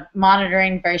a lot of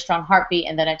monitoring, very strong heartbeat,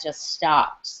 and then it just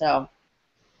stopped. So,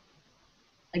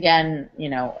 again,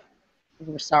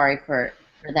 we're sorry for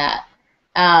that.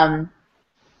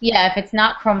 Yeah, if it's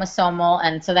not chromosomal,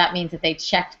 and so that means that they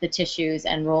checked the tissues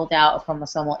and ruled out a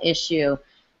chromosomal issue,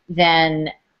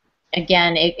 then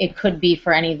again, it could be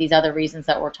for any of these other reasons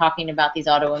that we're talking about, these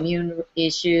autoimmune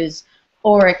issues,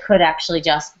 or it could actually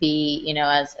just be,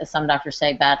 as some doctors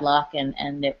say, bad luck,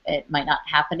 and it might not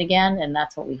happen again, and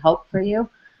that's what we hope for you.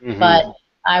 Mm-hmm. But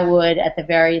I would, at the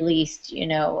very least,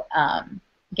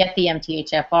 get the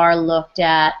MTHFR looked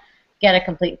at, get a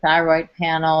complete thyroid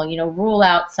panel, rule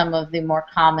out some of the more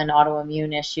common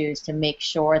autoimmune issues to make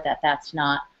sure that that's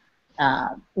not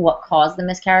what caused the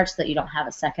miscarriage, so that you don't have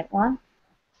a second one.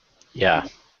 Yeah.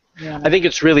 I think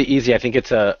it's really easy. I think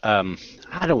it's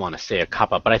I don't want to say a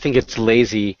cop-out, but I think it's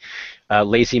lazy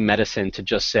medicine to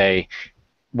just say,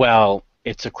 well,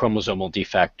 it's a chromosomal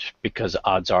defect because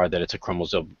odds are that it's a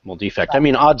chromosomal defect. Right. I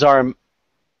mean, odds are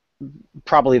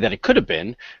probably that it could have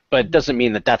been, but it doesn't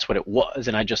mean that that's what it was.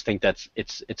 And I just think that's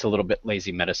it's a little bit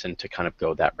lazy medicine to kind of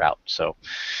go that route. So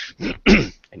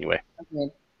anyway.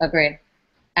 Agreed.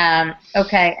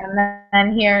 Okay, and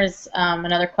then here's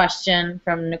another question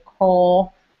from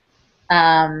Nicole.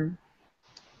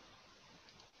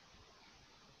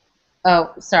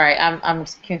 Oh, sorry, I'm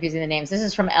confusing the names. This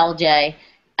is from LJ.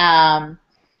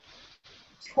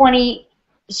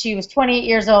 She was 28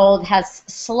 years old, has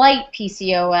slight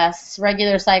PCOS,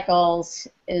 regular cycles.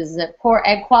 Is it poor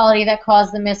egg quality that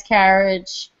caused the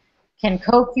miscarriage? Can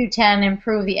CoQ10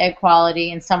 improve the egg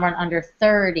quality in someone under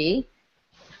 30?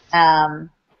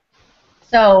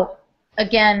 So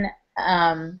again,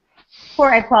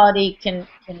 poor egg quality can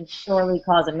surely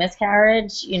cause a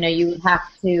miscarriage. You would have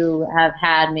to have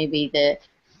had maybe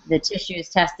the tissues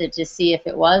tested to see if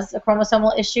it was a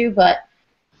chromosomal issue. But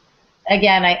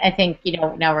again, I think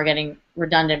now we're getting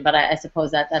redundant, but I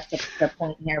suppose that's the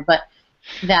point here. But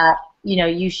that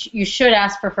you should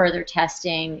ask for further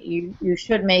testing. You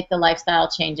should make the lifestyle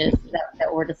changes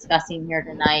that we're discussing here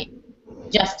tonight,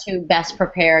 just to best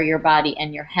prepare your body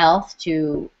and your health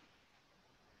to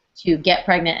get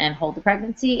pregnant and hold the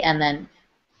pregnancy, and then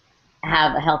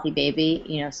have a healthy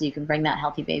baby, so you can bring that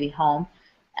healthy baby home.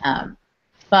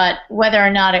 But whether or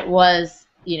not it was,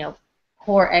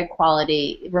 poor egg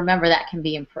quality, remember that can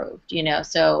be improved,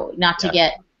 so not to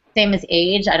get, same as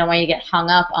age, I don't want you to get hung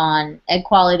up on egg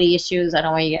quality issues. I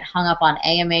don't want you to get hung up on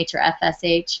AMH or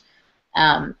FSH.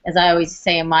 As I always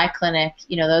say in my clinic,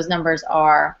 those numbers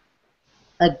are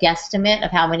a guesstimate of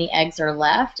how many eggs are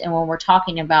left. And when we're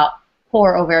talking about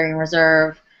poor ovarian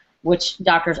reserve, which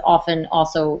doctors often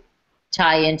also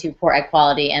tie into poor egg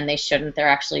quality, and they shouldn't. They're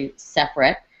actually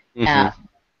separate.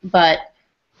 Mm-hmm. But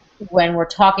when we're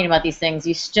talking about these things,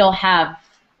 you still have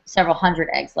several hundred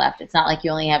eggs left. It's not like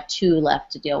you only have 2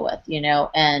 left to deal with, you know.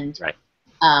 And Right.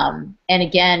 and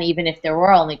again, even if there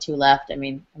were only 2 left, I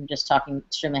mean, I'm just talking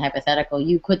extremely hypothetical,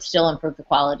 you could still improve the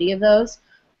quality of those.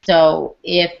 So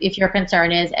if your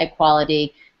concern is egg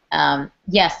quality,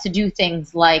 yes, to do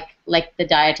things like the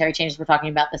dietary changes we're talking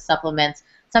about, the supplements,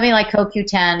 something like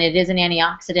CoQ10, it is an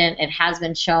antioxidant. It has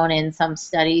been shown in some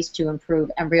studies to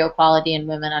improve embryo quality in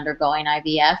women undergoing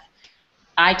IVF.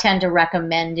 I tend to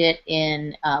recommend it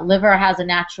in liver has a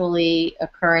naturally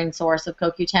occurring source of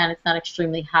CoQ10. It's not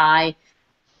extremely high.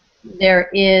 There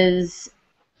is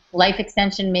Life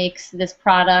Extension makes this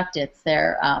product. It's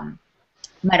their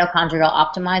mitochondrial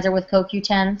optimizer with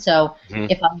CoQ10. So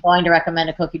if I'm going to recommend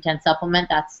a CoQ10 supplement,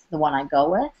 that's the one I go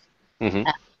with.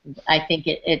 I think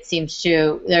it seems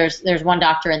to, there's one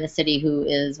doctor in the city who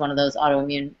is one of those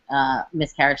autoimmune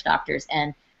miscarriage doctors,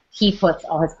 and he puts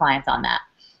all his clients on that.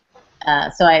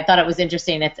 So I thought it was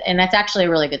interesting. And that's actually a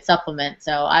really good supplement.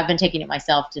 So I've been taking it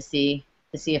myself to see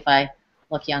if I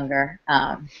look younger.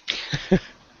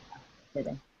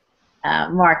 Kidding.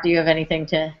 Marc, do you have anything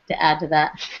to add to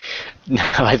that? No,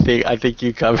 I think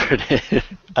you covered it.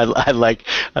 I like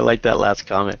that last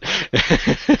comment.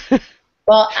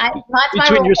 Well, that's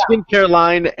between my your skincare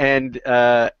line and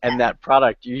that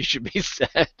product, you should be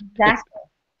set. Exactly.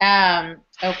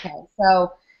 Okay,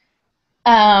 so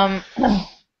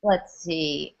let's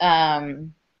see.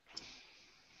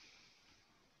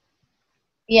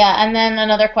 Yeah, and then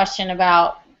another question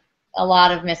about a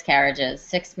lot of miscarriages,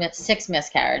 six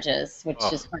miscarriages, which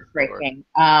is heartbreaking.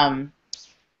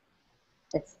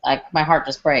 It's like my heart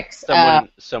just breaks.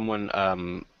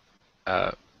 Someone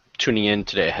tuning in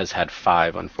today has had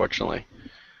 5, unfortunately.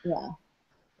 Yeah.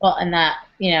 Well, and that,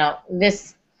 you know,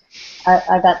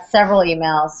 I got several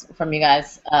emails from you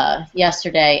guys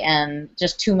yesterday, and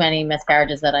just too many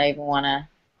miscarriages that I even want to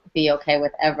be okay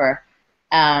with ever.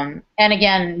 And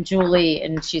again, Julie,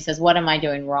 and she says, what am I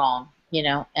doing wrong? You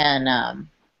know, and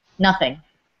nothing.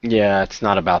 Yeah, it's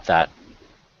not about that.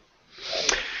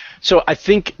 So I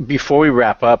think before we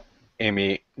wrap up,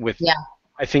 Aimee,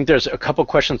 I think there's a couple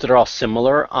questions that are all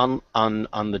similar on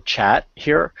the chat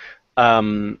here.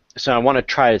 So I want to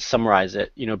try to summarize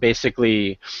it. You know,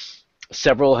 basically,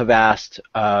 several have asked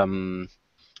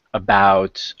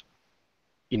about,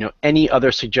 you know, any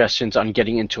other suggestions on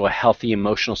getting into a healthy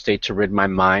emotional state to rid my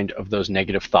mind of those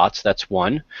negative thoughts. That's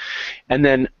one. And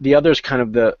then the other is kind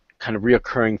of the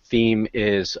reoccurring theme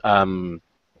is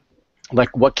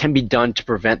like what can be done to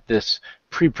prevent this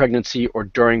pre-pregnancy or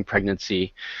during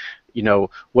pregnancy. You know,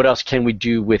 what else can we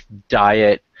do with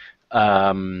diet?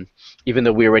 Even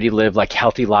though we already live like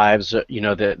healthy lives, you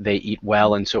know, that they eat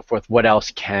well and so forth. What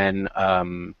else can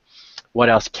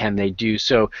they do?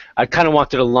 So I kind of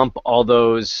wanted to lump all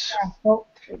those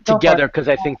together because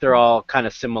I think they're all kind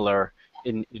of similar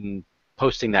in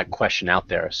posting that question out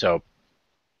there. So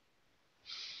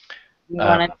you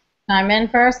want to chime in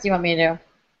first? Do you want me to?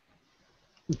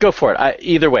 Go for it.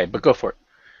 Either way, but go for it.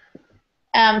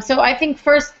 So I think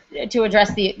first to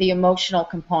address the emotional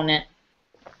component,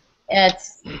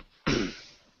 it's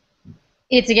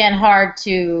again hard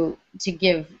to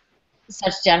give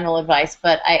such general advice,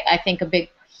 but I think a big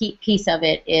piece of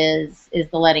it is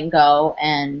the letting go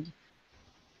and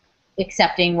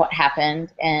accepting what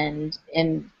happened and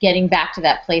getting back to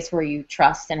that place where you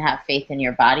trust and have faith in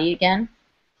your body again,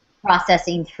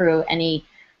 processing through any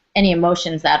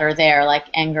emotions that are there, like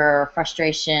anger,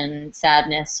 frustration,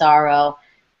 sadness, sorrow,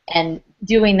 and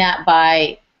doing that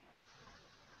by,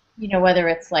 you know, whether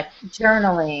it's like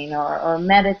journaling or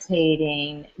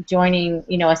meditating, joining,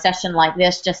 you know, a session like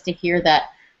this just to hear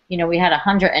that, you know, we had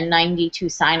 192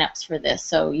 signups for this,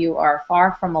 so you are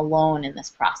far from alone in this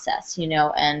process, you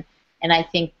know, and I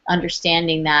think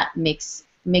understanding that makes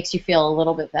you feel a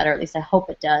little bit better, at least I hope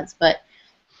it does, but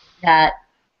that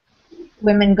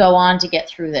women go on to get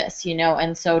through this, you know,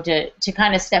 and so to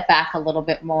kind of step back a little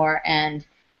bit more and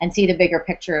see the bigger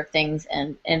picture of things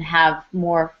and have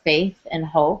more faith and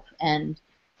hope. And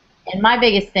my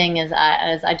biggest thing is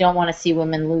I don't want to see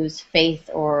women lose faith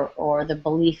or the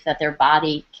belief that their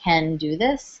body can do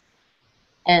this.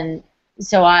 And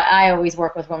so I always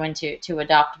work with women to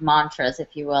adopt mantras,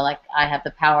 if you will, like I have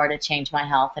the power to change my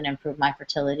health and improve my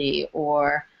fertility,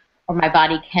 or my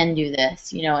body can do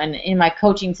this, you know. And in my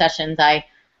coaching sessions, I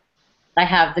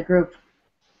have the group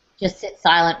just sit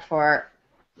silent for,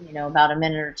 you know, about a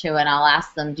minute or two, and I'll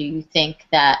ask them, do you think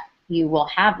that you will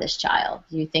have this child?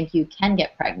 Do you think you can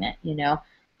get pregnant? You know,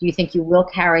 do you think you will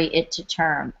carry it to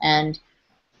term? And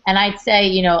And I'd say,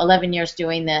 11 years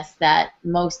doing this, that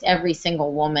most every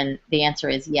single woman, the answer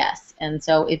is yes. And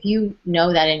so if you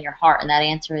know that in your heart and that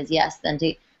answer is yes, then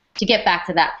to get back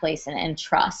to that place and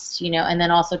trust, and then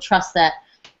also trust that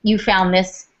you found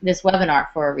this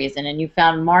webinar for a reason, and you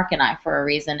found Marc and I for a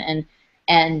reason,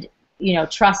 and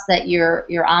trust that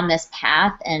you're on this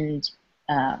path, and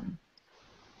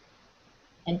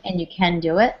you can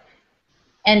do it,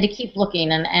 and to keep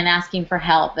looking and asking for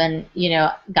help and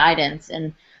guidance,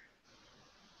 and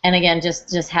again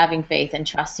just having faith and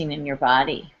trusting in your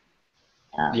body.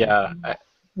 Yeah, I'm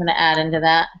gonna add into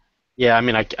that. Yeah, I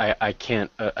mean, I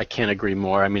can't agree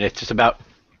more. I mean, it's just about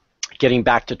getting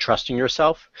back to trusting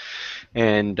yourself,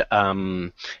 and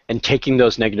taking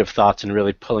those negative thoughts and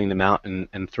really pulling them out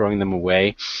and throwing them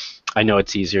away. I know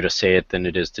it's easier to say it than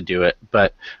it is to do it,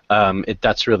 but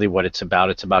that's really what it's about.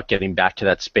 It's about getting back to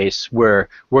that space where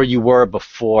you were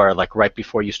before, like right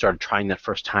before you started trying that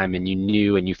first time, and you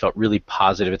knew and you felt really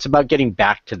positive. It's about getting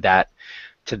back to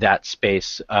that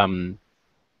space.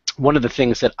 One of the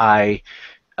things that I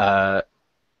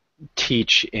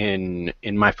teach in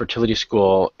my fertility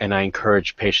school, and I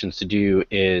encourage patients to do,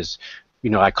 is,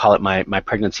 I call it my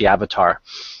pregnancy avatar.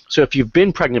 So if you've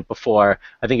been pregnant before,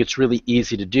 I think it's really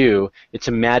easy to do. It's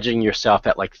imagining yourself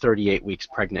at like 38 weeks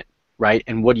pregnant, right?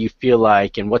 And what do you feel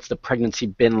like, and what's the pregnancy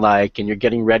been like, and you're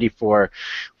getting ready for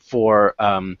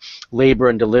labor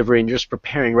and delivery, and you're just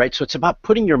preparing, right? So it's about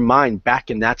putting your mind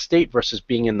back in that state versus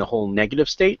being in the whole negative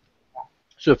state.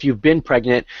 So if you've been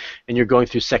pregnant and you're going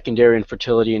through secondary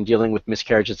infertility and dealing with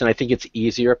miscarriages, then I think it's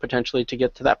easier potentially to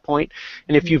get to that point.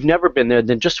 And if you've never been there,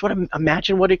 then just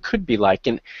imagine what it could be like,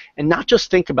 and not just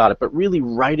think about it, but really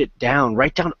write it down.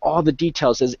 Write down all the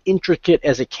details, as intricate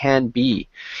as it can be,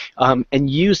 and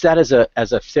use that as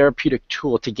a therapeutic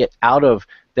tool to get out of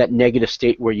that negative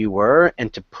state where you were,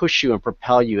 and to push you and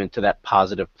propel you into that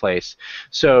positive place.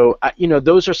 So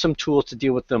those are some tools to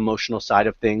deal with the emotional side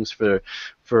of things for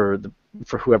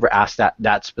whoever asked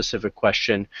that specific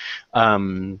question.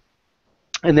 And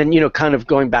then kind of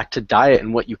going back to diet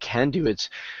and what you can do,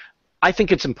 I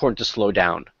think it's important to slow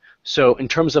down. So in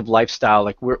terms of lifestyle,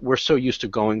 like we're so used to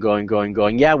going.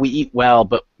 Yeah, we eat well,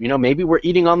 but maybe we're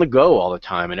eating on the go all the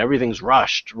time, and everything's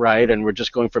rushed, right? And we're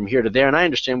just going from here to there. And I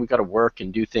understand we got to work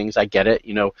and do things. I get it.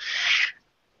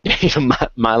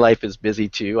 My life is busy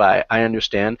too. I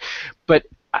understand, but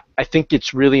I think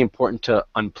it's really important to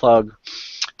unplug,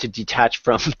 to detach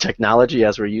from technology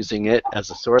as we're using it as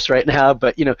a source right now,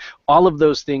 but all of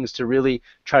those things, to really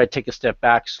try to take a step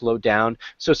back, slow down.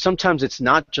 So sometimes it's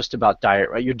not just about diet,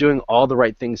 right? You're doing all the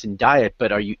right things in diet,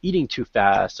 but are you eating too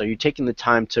fast? Are you taking the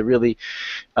time to really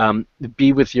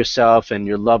be with yourself and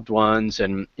your loved ones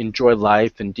and enjoy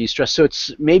life and de-stress? So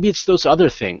maybe it's those other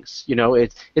things.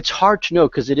 It's hard to know,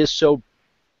 because it is so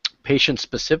patient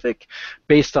specific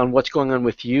based on what's going on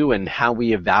with you and how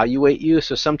we evaluate you.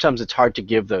 So sometimes it's hard to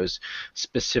give those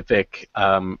specific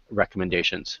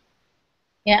recommendations.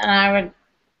 Yeah, and I would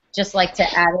just like to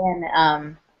add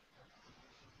in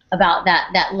about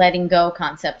that letting go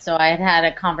concept. So I had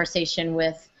a conversation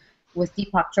with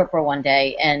Deepak Chopra one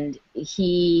day, and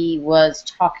he was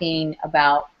talking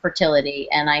about fertility,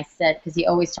 and I said, because he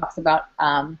always talks about,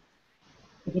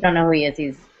 if you don't know who he is,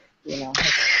 he's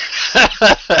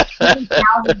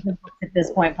thousands of books at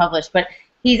this point published, but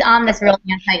he's on this real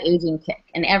anti-aging kick,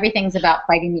 and everything's about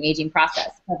fighting the aging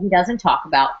process, but he doesn't talk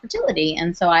about fertility.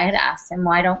 And so I had asked him,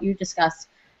 why don't you discuss,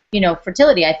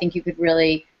 fertility? I think you could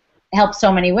really help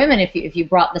so many women if you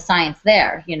brought the science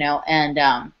there,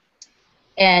 and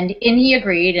he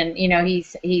agreed, and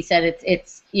he said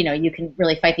it's you can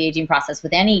really fight the aging process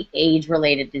with any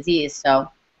age-related disease. So,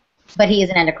 but he is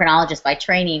an endocrinologist by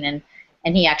training,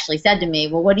 and he actually said to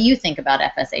me, well, what do you think about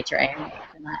FSHRA?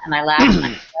 And I laughed, and I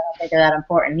said, I don't think they're that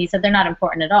important. He said, they're not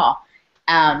important at all.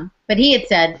 But he had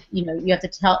said, you have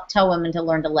to tell women to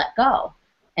learn to let go.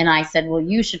 And I said, well,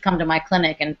 you should come to my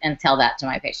clinic and tell that to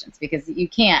my patients, because you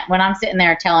can't. When I'm sitting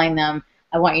there telling them,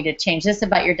 I want you to change this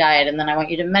about your diet, and then I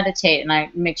want you to meditate, and I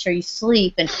make sure you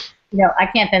sleep, and I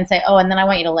can't then say, oh, and then I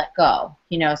want you to let go.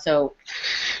 So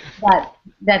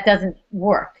that doesn't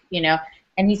work.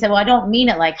 And he said, well, I don't mean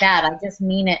it like that. I just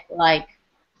mean it like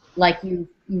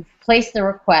you've placed the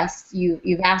request,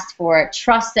 you've asked for it.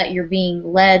 Trust that you're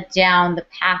being led down the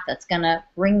path that's going to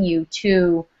bring you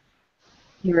to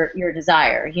your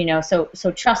desire.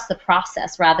 So trust the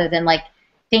process, rather than like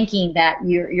thinking that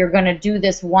you're going to do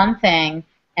this one thing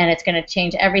and it's going to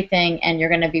change everything and you're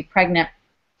going to be pregnant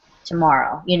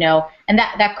tomorrow. And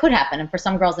that could happen, and for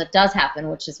some girls it does happen,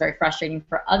 which is very frustrating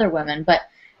for other women. But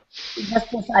just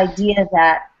this idea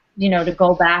that, to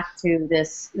go back to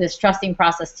this trusting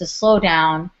process, to slow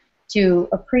down, to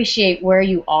appreciate where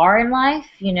you are in life,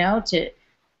 you know, to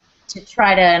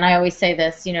try to, and I always say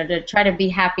this, you know, to try to be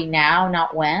happy now,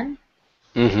 not when.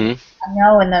 Mm-hmm. I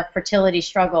know in the fertility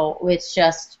struggle, it's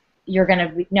just, you're going to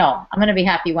be, no, I'm going to be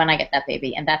happy when I get that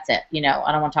baby, and that's it. You know,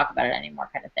 I don't want to talk about it anymore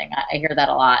kind of thing. I hear that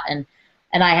a lot, and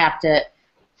I have to,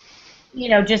 you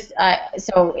know, just,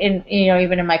 so in, you know,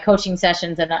 even in my coaching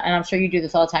sessions, and I'm sure you do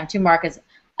this all the time too, Mark, is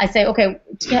I say, okay,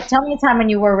 tell me a time when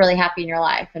you were really happy in your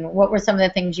life, and what were some of the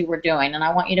things you were doing, and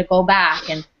I want you to go back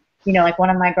and, you know, like one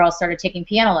of my girls started taking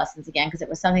piano lessons again because it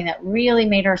was something that really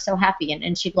made her so happy,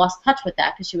 and she'd lost touch with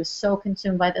that because she was so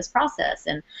consumed by this process.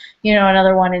 And, you know,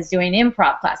 another one is doing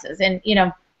improv classes, and, you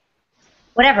know,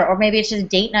 whatever, or maybe it's just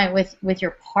date night with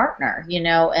your partner, you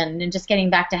know, and just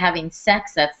getting back to having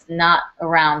sex that's not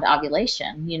around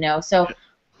ovulation, you know. So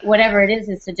whatever it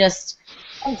is to just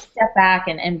step back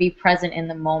and be present in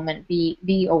the moment,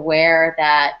 be aware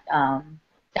that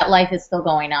that life is still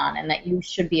going on and that you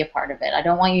should be a part of it. I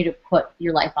don't want you to put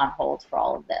your life on hold for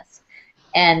all of this.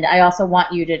 And I also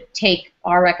want you to take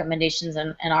our recommendations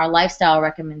and our lifestyle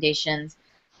recommendations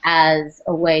as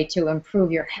a way to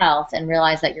improve your health and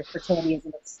realize that your fertility is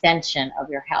an extension of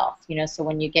your health. You know, so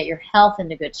when you get your health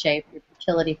into good shape, your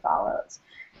fertility follows.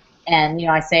 And, you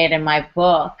know, I say it in my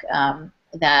book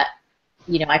that,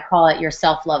 you know, I call it your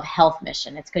self-love health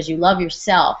mission. It's because you love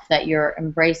yourself that you're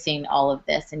embracing all of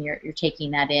this and you're taking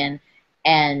that in,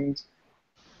 and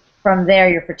from there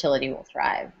your fertility will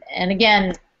thrive. And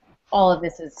again, all of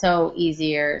this is so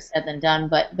easier said than done,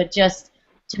 but just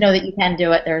to know that you can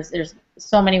do it. There's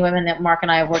so many women that Mark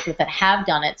and I have worked with that have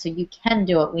done it, so you can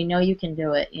do it. We know you can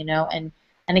do it, you know, and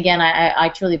again, I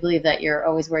truly believe that you're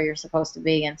always where you're supposed to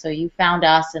be, and so you found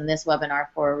us in this webinar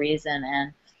for a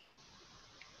reason,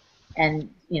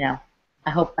 and you know,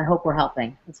 I hope we're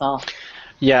helping. That's all.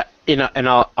 Yeah, you know, and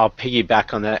I'll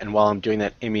piggyback on that. And while I'm doing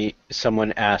that, Aimee,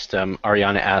 someone asked,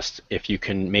 Ariana asked if you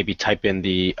can maybe type in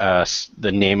the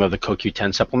name of the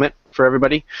CoQ10 supplement for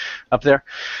everybody up there.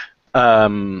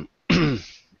 But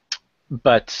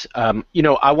you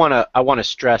know, I wanna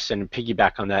stress and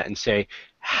piggyback on that and say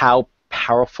how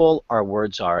powerful our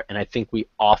words are, and I think we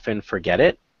often forget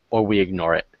it or we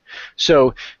ignore it.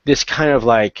 So this kind of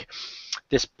like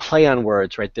this play on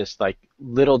words, right? This like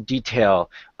little detail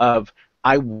of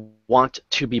I want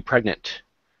to be pregnant,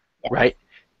 Yes. right?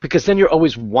 Because then you're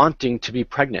always wanting to be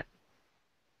pregnant,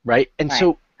 right? And Right.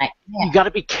 so Yeah. you got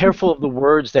to be careful of the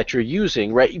words that you're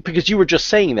using, right? Because you were just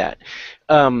saying that.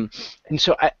 And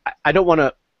so I don't want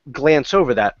to glance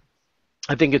over that.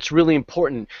 I think it's really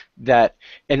important that,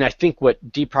 and I think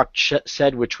what Deepak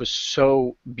said, which was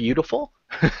so beautiful,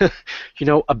 you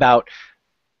know, about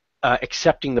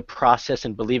accepting the process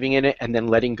and believing in it and then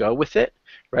letting go with it,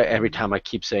 right? Every time I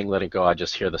keep saying let it go, I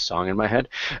just hear the song in my head.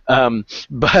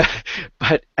 But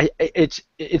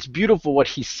it's beautiful what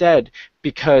he said,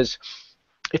 because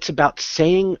it's about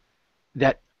saying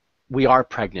that we are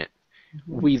pregnant.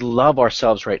 We love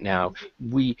ourselves right now.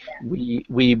 We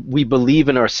believe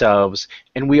in ourselves,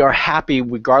 and we are happy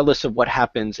regardless of what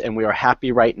happens, and we are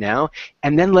happy right now.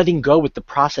 And then letting go with the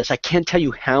process. I can't tell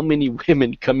you how many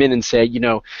women come in and say, you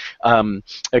know, a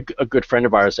good friend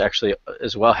of ours actually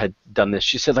as well had done this.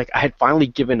 She said, like, I had finally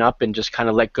given up and just kind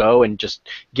of let go and just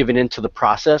given into the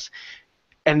process,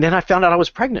 and then I found out I was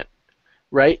pregnant,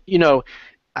 right? You know,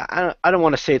 I don't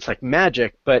want to say it's like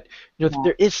magic, but you know,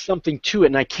 there is something to it,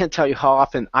 and I can't tell you how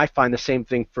often I find the same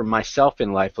thing for myself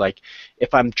in life. Like,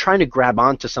 if I'm trying to grab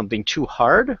onto something too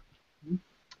hard,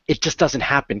 it just doesn't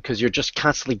happen because you're just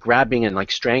constantly grabbing and like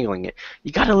strangling it.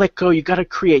 You got to let go. You got to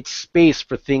create space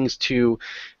for things to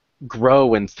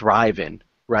grow and thrive in,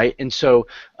 right? And so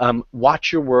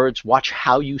watch your words, watch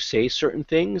how you say certain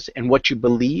things and what you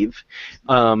believe,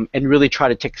 and really try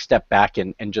to take a step back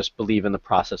and just believe in the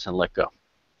process and let go.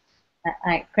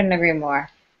 I couldn't agree more.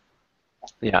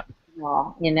 Yeah.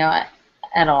 Well, you know,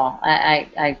 at all.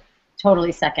 I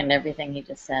totally second everything he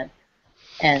just said.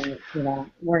 And, you know,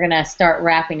 we're going to start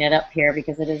wrapping it up here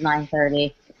because it is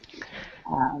 9:30.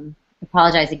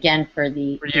 Apologize again for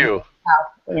the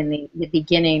in the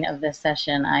beginning of this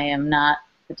session. I am not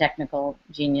the technical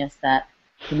genius that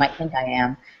you might think I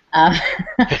am.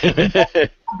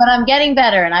 But I'm getting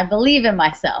better, and I believe in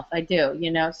myself. I do, you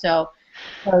know, so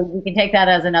you can take that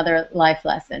as another life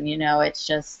lesson. You know, it's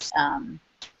just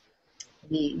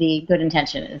the good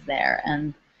intention is there.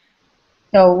 And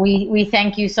so we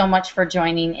thank you so much for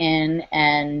joining in,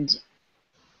 and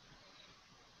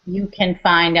you can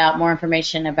find out more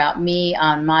information about me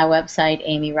on my website,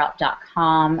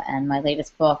 aimeeraupp.com, and my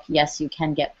latest book, Yes, You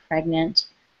Can Get Pregnant.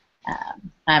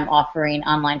 I'm offering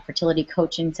online fertility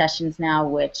coaching sessions now,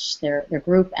 which they're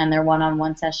group and they're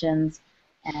one-on-one sessions,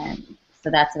 and So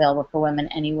that's available for women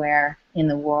anywhere in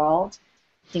the world.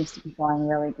 Seems to be going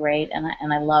really great,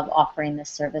 and I love offering this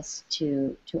service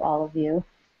to all of you.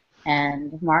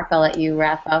 And Marc, I'll let you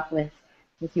wrap up with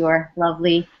your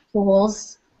lovely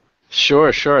tools.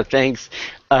 Sure, thanks.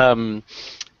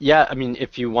 Yeah, I mean,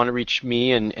 if you want to reach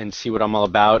me and see what I'm all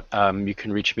about, you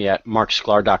can reach me at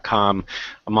marksklar.com.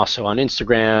 I'm also on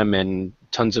Instagram and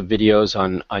tons of videos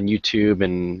on YouTube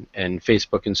and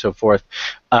Facebook and so forth.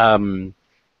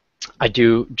 I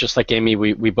do, just like Aimee,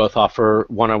 we both offer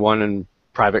one-on-one and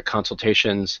private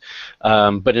consultations.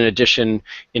 But in addition,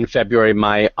 in February,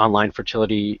 my online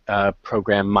fertility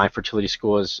program, My Fertility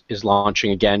School, is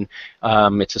launching again.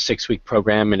 It's a 6-week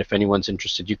program, and if anyone's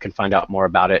interested, you can find out more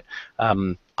about it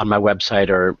on my website,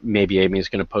 or maybe Aimee is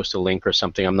going to post a link or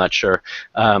something. I'm not sure.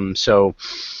 So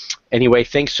anyway,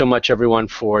 thanks so much, everyone,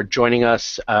 for joining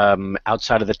us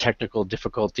outside of the technical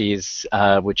difficulties,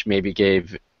 which maybe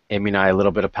gave Aimee and I a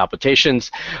little bit of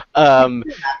palpitations.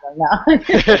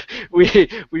 We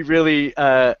really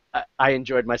I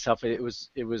enjoyed myself. It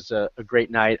was a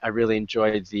great night. I really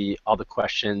enjoyed all the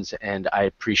questions, and I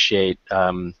appreciate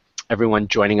everyone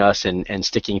joining us and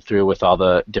sticking through with all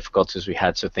the difficulties we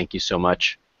had. So thank you so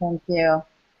much. Thank you.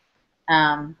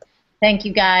 Thank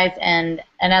you, guys. And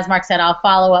as Marc said, I'll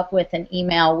follow up with an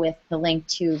email with the link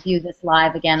to view this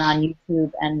live again on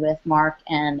YouTube, and with Marc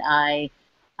and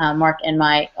Marc and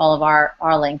all of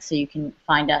our links, so you can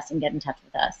find us and get in touch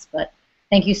with us. But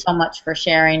thank you so much for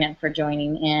sharing and for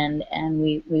joining in, and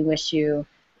we wish you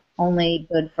only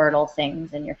good, fertile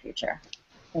things in your future.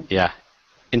 Yeah.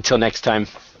 Until next time.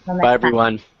 Bye,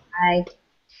 everyone. Bye.